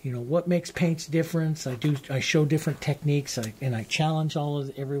you know what makes paints different. I show different techniques, and I challenge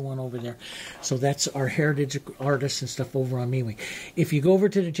everyone over there. So that's our heritage artists and stuff over on MeWe. If you go over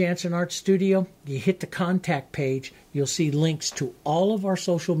to the Jansen Art Studio, you hit the contact page, you'll see links to all of our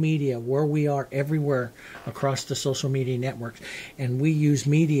social media, where we are everywhere across the social media networks, and we use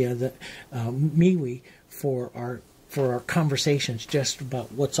MeWe for our conversations, just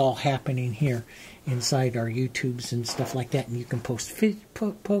about what's all happening here inside our YouTubes and stuff like that. And you can post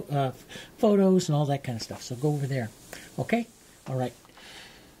photos and all that kind of stuff. So go over there. Okay? All right.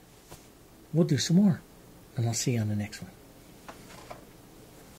 We'll do some more, and I'll see you on the next one.